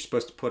you're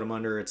supposed to put them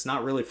under. It's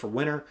not really for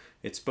winter.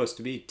 It's supposed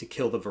to be to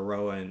kill the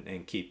Varroa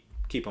and keep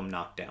them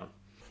knocked down.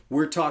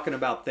 We're talking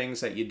about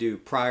things that you do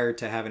prior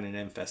to having an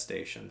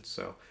infestation.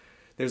 So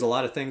there's a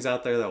lot of things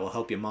out there that will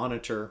help you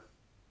monitor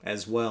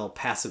as well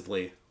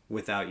passively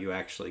without you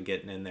actually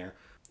getting in there.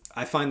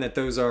 I find that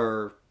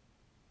they're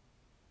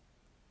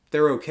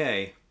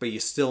okay, but you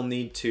still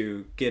need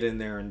to get in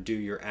there and do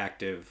your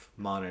active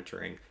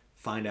monitoring.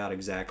 Find out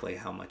exactly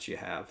how much you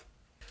have.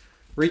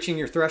 Reaching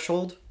your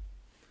threshold.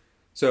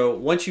 So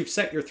once you've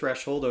set your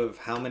threshold of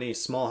how many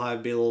small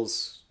hive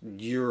beetles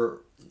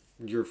you're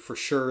you're for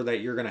sure that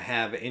you're going to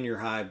have in your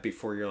hive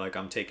before you're like,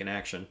 I'm taking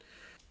action.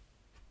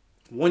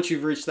 Once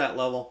you've reached that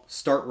level,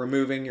 start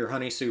removing your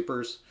honey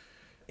supers.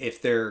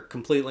 If they're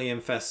completely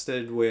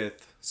infested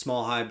with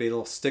small hive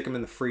beetles, stick them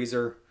in the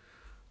freezer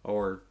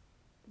or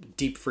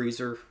deep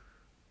freezer.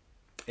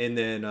 And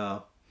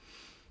then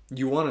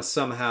you want to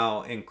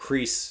somehow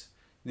increase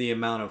the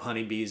amount of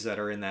honeybees that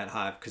are in that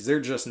hive, because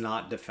they're just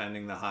not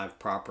defending the hive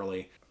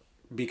properly,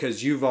 because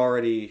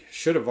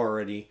should have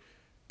already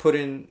put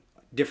in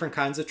different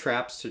kinds of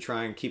traps to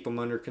try and keep them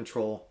under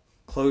control,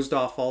 closed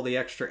off all the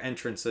extra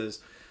entrances.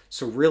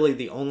 So really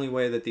the only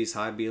way that these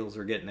hive beetles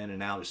are getting in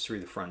and out is through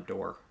the front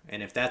door.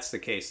 And if that's the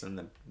case,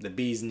 then the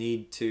bees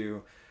need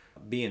to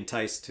be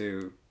enticed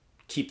to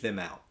keep them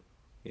out,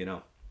 you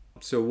know.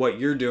 So what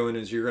you're doing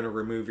is you're going to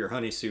remove your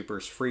honey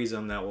supers, freeze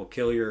them. That will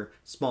kill your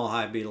small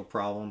hive beetle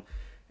problem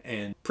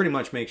and pretty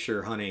much makes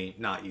your honey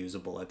not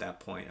usable at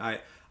that point. I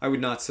would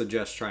not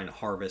suggest trying to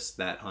harvest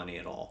that honey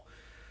at all.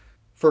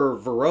 For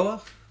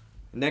Varroa,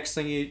 the next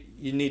thing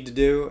you need to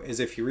do is,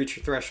 if you reach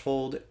your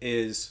threshold,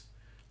 is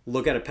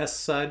look at a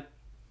pesticide.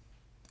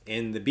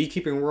 In the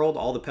beekeeping world,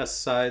 all the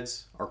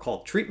pesticides are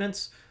called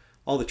treatments.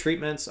 All the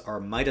treatments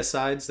are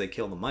miticides. They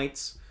kill the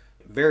mites.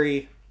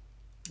 Very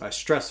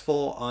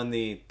stressful on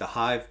the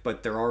hive,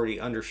 but they're already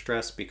under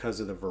stress because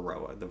of the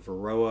Varroa. The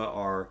Varroa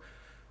are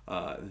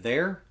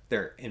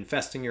they're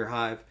infesting your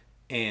hive,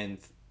 and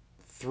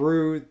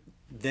through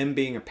them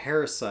being a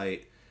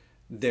parasite,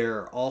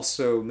 they're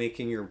also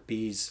making your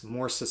bees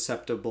more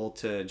susceptible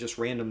to just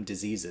random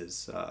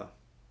diseases.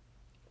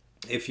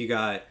 If you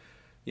got,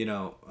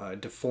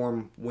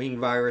 deformed wing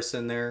virus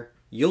in there,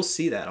 you'll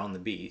see that on the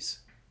bees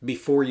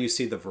before you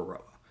see the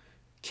Varroa.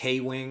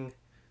 K-wing,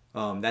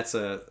 that's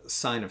a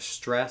sign of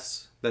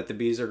stress that the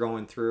bees are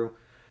going through.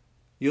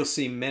 You'll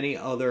see many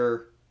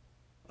other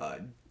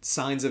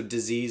signs of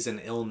disease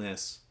and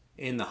illness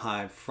in the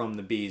hive from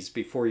the bees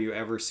before you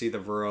ever see the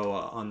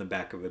Varroa on the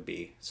back of a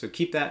bee. So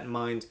keep that in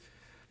mind.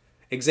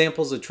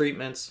 Examples of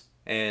treatments,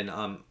 and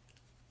I'm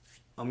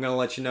going to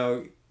let you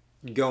know,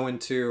 go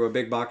into a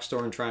big box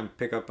store and try and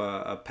pick up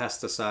a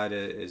pesticide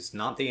is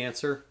not the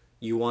answer.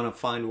 You want to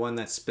find one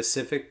that's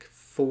specific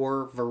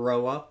for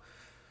Varroa,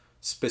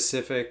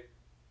 specific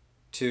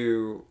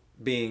to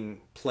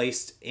being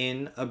placed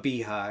in a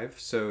beehive.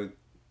 So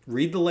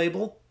read the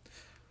label,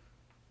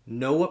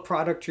 know what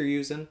product you're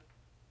using.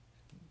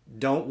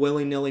 Don't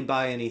willy-nilly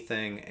buy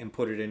anything and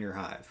put it in your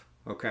hive,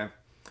 okay?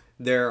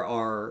 There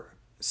are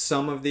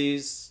some of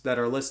these that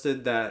are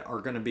listed that are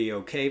going to be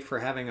okay for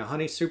having a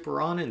honey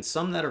super on, and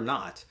some that are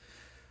not.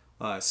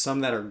 Some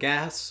that are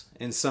gas,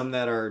 and some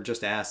that are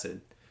just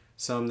acid.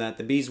 Some that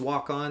the bees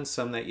walk on,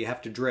 some that you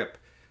have to drip.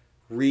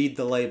 Read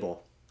the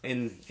label.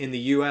 In the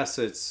US,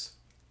 it's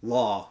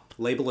law.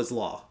 Label is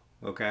law,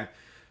 okay?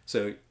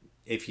 So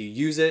if you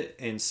use it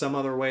in some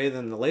other way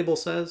than the label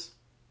says,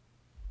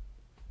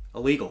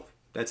 illegal.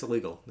 That's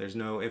illegal. There's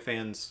no ifs,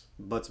 ands,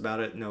 buts about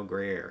it, no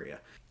gray area.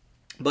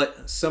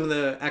 But some of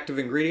the active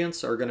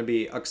ingredients are going to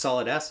be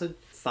oxalic acid,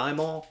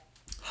 thymol,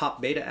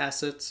 hop beta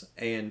acids,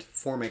 and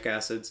formic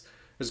acids.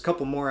 There's a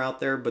couple more out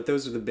there, but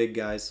those are the big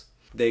guys.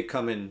 They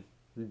come in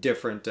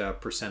different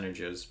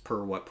percentages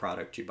per what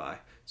product you buy.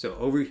 So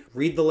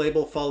read the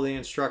label, follow the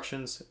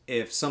instructions.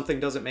 If something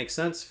doesn't make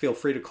sense, feel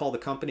free to call the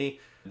company.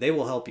 They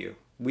will help you.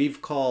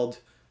 We've called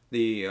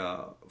the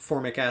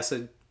formic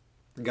acid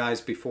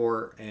guys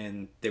before,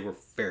 and they were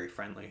very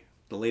friendly.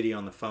 The lady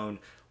on the phone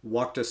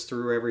walked us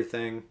through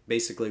everything,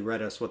 basically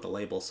read us what the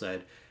label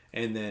said,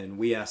 and then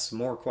we asked some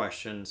more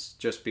questions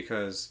just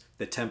because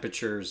the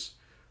temperatures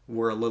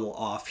were a little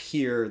off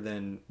here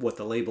than what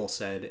the label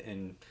said,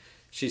 and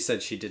she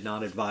said she did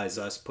not advise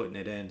us putting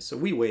it in, so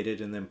we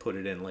waited and then put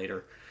it in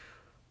later.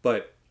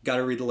 But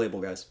gotta read the label,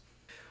 guys.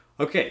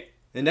 Okay,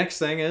 the next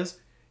thing is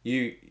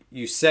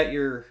you set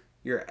your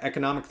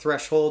economic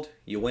threshold,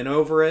 you went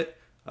over it,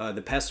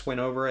 the pests went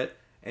over it,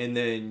 and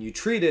then you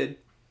treated.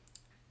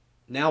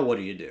 Now what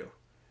do you do?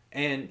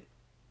 And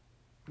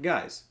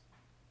guys,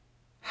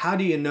 how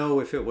do you know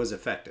if it was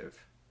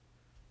effective?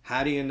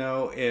 How do you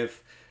know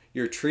if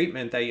your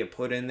treatment that you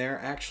put in there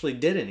actually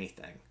did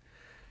anything?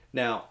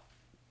 Now,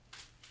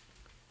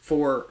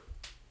 for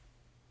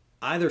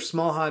either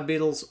small hive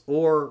beetles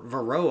or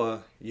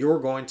Varroa, you're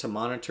going to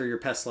monitor your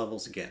pest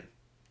levels again.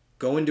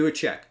 Go and do a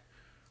check.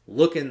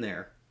 Look in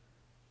there.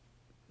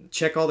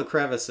 Check all the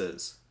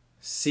crevices.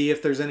 See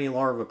if there's any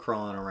larvae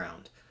crawling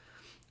around.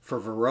 For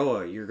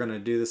Varroa, you're going to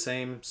do the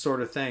same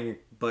sort of thing,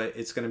 but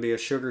it's going to be a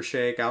sugar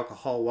shake,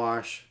 alcohol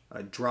wash,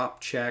 a drop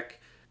check.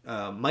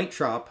 Mite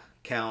drop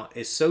count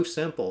is so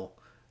simple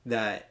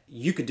that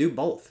you could do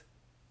both.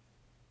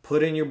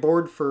 Put in your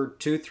board for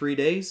 2-3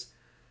 days,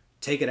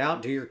 take it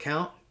out, do your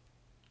count,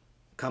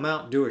 come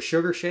out, do a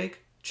sugar shake,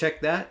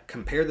 check that,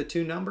 compare the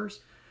two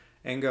numbers,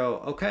 and go,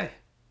 okay,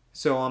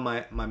 so on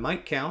my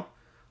mite count,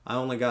 I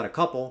only got a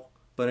couple,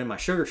 but in my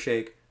sugar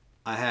shake,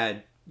 I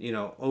had,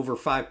 over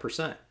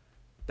 5%.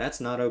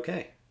 That's not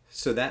okay.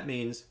 So that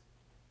means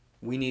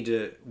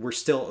we're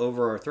still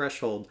over our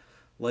threshold.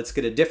 Let's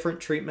get a different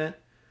treatment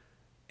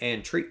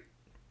and treat.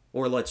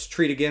 Or let's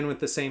treat again with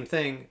the same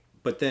thing,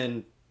 but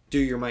then do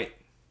your mite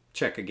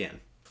check again.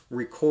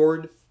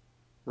 Record,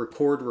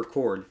 record,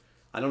 record.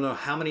 I don't know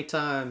how many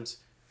times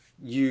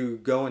you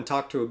go and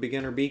talk to a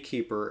beginner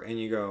beekeeper and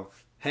you go,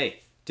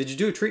 hey, did you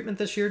do a treatment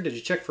this year? Did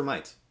you check for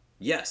mites?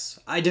 Yes,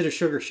 I did a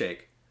sugar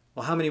shake.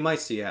 Well, how many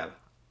mites do you have?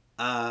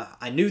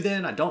 I knew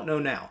then, I don't know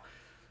now.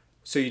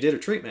 So you did a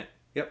treatment.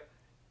 Yep.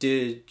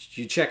 Did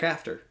you check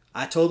after?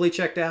 I totally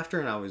checked after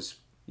and I was,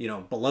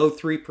 below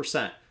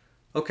 3%.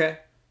 Okay.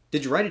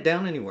 Did you write it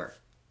down anywhere?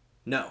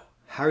 No.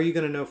 How are you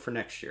going to know for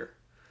next year?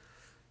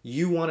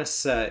 You want to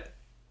set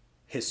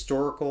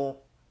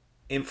historical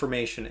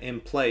information in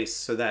place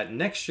so that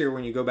next year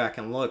when you go back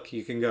and look,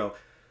 you can go,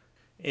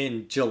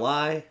 in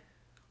July,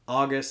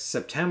 August,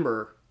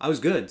 September, I was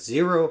good.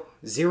 Zero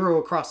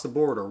across the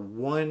board or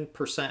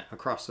 1%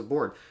 across the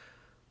board.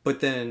 But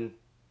then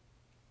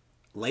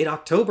late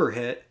October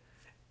hit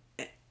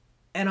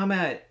and I'm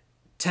at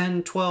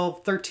 10,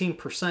 12,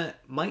 13%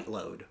 mite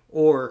load,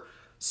 or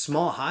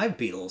small hive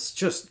beetles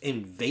just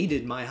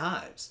invaded my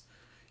hives.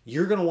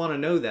 You're going to want to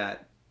know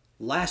that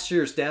last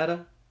year's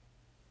data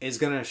is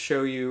going to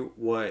show you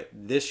what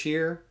this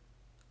year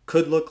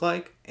could look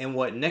like and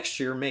what next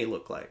year may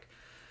look like.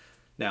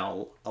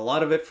 Now, a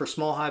lot of it for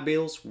small hive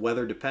beetles,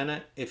 weather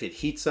dependent. If it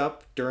heats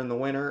up during the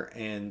winter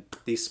and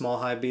these small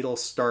hive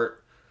beetles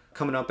start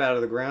coming up out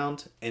of the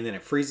ground and then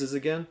it freezes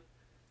again,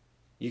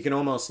 you can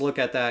almost look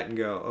at that and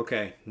go,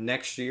 okay,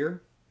 next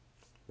year,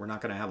 we're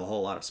not going to have a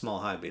whole lot of small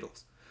hive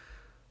beetles.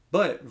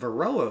 But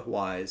Varroa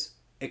wise,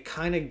 it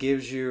kind of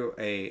gives you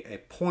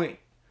a point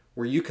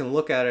where you can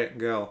look at it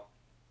and go,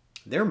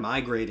 they're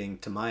migrating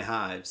to my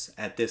hives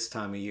at this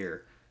time of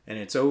year. And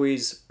it's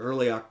always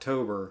early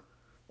October,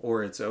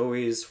 or it's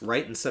always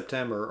right in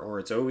September, or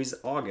it's always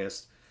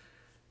August.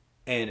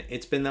 And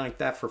it's been like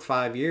that for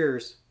 5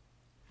 years.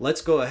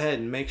 Let's go ahead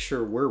and make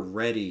sure we're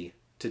ready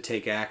to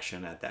take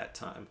action at that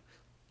time.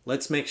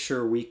 Let's make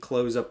sure we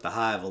close up the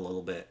hive a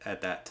little bit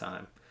at that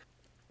time.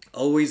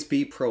 Always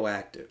be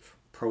proactive.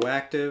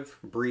 Proactive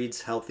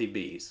breeds healthy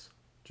bees.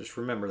 Just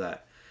remember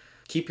that.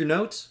 Keep your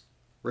notes.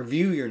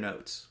 Review your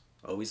notes.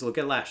 Always look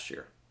at last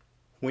year.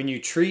 When you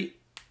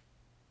treat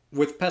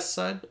with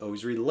pesticide,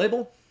 always read the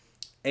label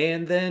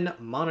and then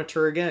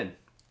monitor again.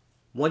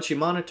 Once you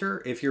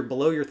monitor, if you're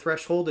below your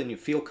threshold and you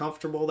feel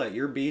comfortable that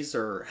your bees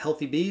are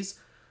healthy bees,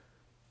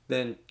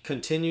 then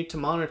continue to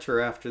monitor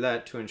after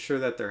that to ensure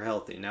that they're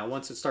healthy. Now,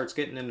 once it starts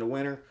getting into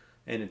winter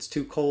and it's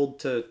too cold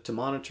to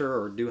monitor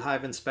or do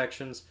hive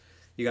inspections,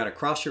 you got to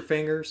cross your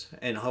fingers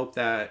and hope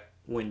that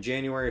when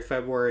January,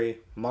 February,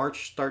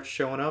 March starts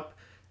showing up,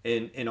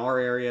 in our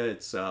area,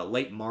 it's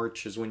late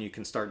March is when you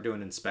can start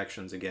doing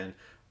inspections again.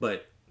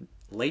 But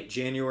late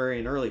January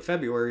and early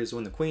February is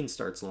when the queen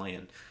starts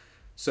laying.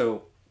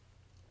 So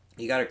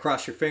you got to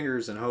cross your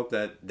fingers and hope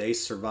that they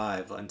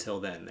survive until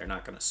then. They're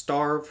not going to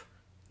starve.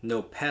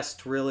 No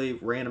pest really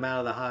ran them out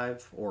of the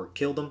hive or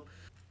killed them.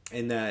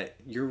 And that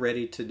you're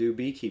ready to do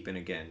beekeeping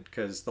again.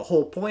 Because the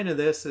whole point of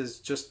this is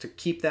just to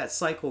keep that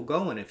cycle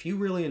going. If you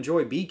really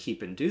enjoy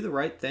beekeeping, do the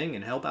right thing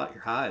and help out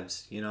your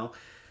hives,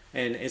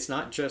 And it's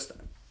not just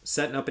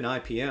setting up an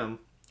IPM.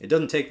 It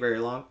doesn't take very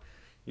long.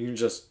 You can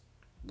just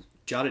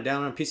jot it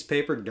down on a piece of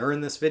paper during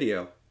this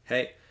video.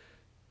 Hey,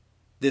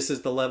 this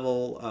is the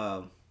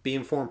level Bee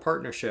Informed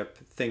Partnership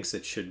thinks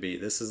it should be.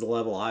 This is the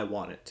level I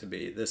want it to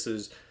be. This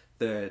is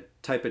the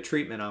type of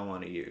treatment I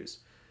want to use.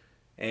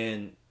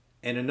 And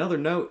another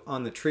note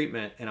on the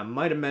treatment, and I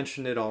might have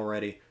mentioned it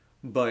already,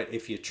 but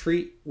if you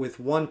treat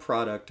with one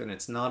product and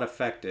it's not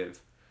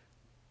effective,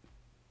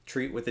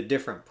 treat with a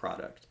different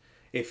product.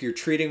 If you're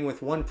treating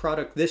with one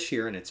product this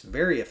year and it's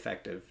very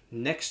effective,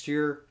 next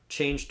year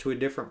change to a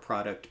different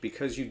product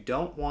because you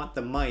don't want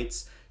the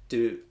mites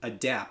to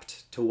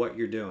adapt to what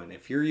you're doing.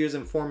 If you're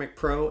using Formic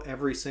Pro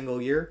every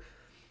single year,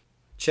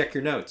 check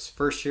your notes.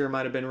 First year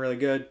might have been really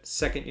good.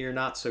 Second year,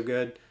 not so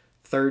good.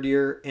 Third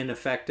year,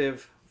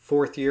 ineffective.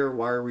 Fourth year,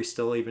 why are we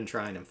still even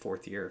trying in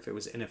fourth year if it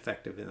was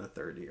ineffective in the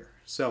third year?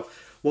 So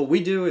what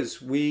we do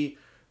is we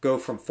go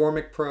from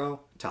Formic Pro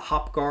to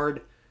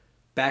HopGuard,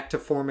 back to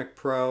Formic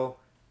Pro,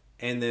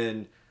 and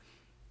then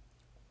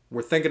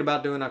we're thinking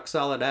about doing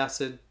oxalic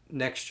acid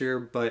next year,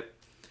 but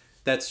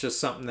that's just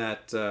something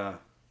that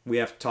we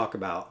have to talk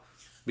about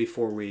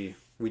before we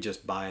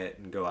just buy it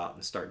and go out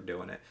and start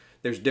doing it.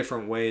 There's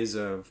different ways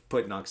of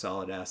putting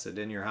oxalic acid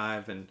in your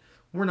hive, and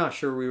we're not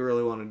sure we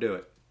really want to do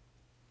it.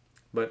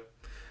 But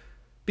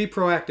be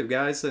proactive,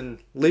 guys, and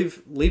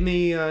leave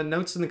me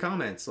notes in the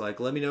comments. Like,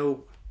 let me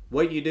know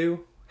what you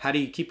do. How do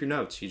you keep your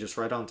notes? You just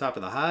write on top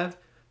of the hive?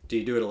 Do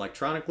you do it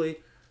electronically?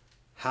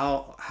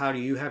 How do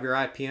you have your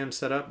IPM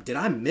set up? Did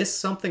I miss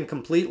something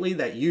completely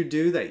that you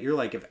do that you're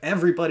like, if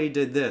everybody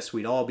did this,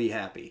 we'd all be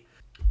happy?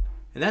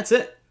 And that's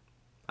it.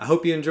 I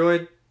hope you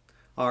enjoyed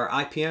our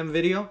IPM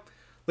video.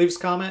 Leave us a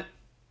comment,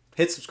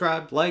 hit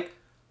subscribe, like.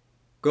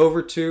 Go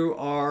over to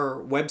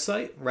our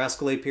website,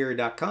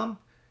 rascalapiary.com.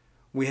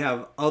 We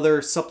have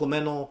other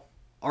supplemental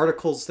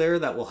articles there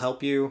that will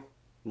help you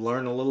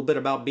learn a little bit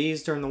about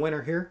bees during the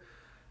winter here.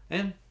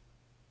 And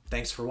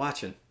thanks for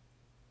watching.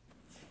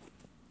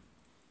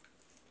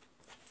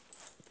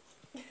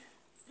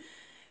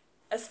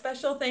 A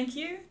special thank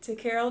you to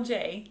Carol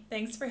J.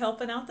 Thanks for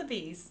helping out the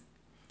bees.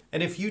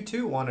 And if you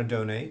too want to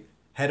donate,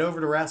 head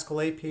over to Rascal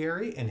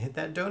Apiary and hit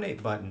that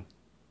donate button.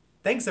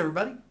 Thanks,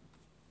 everybody.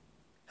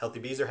 Healthy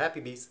bees are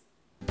happy bees.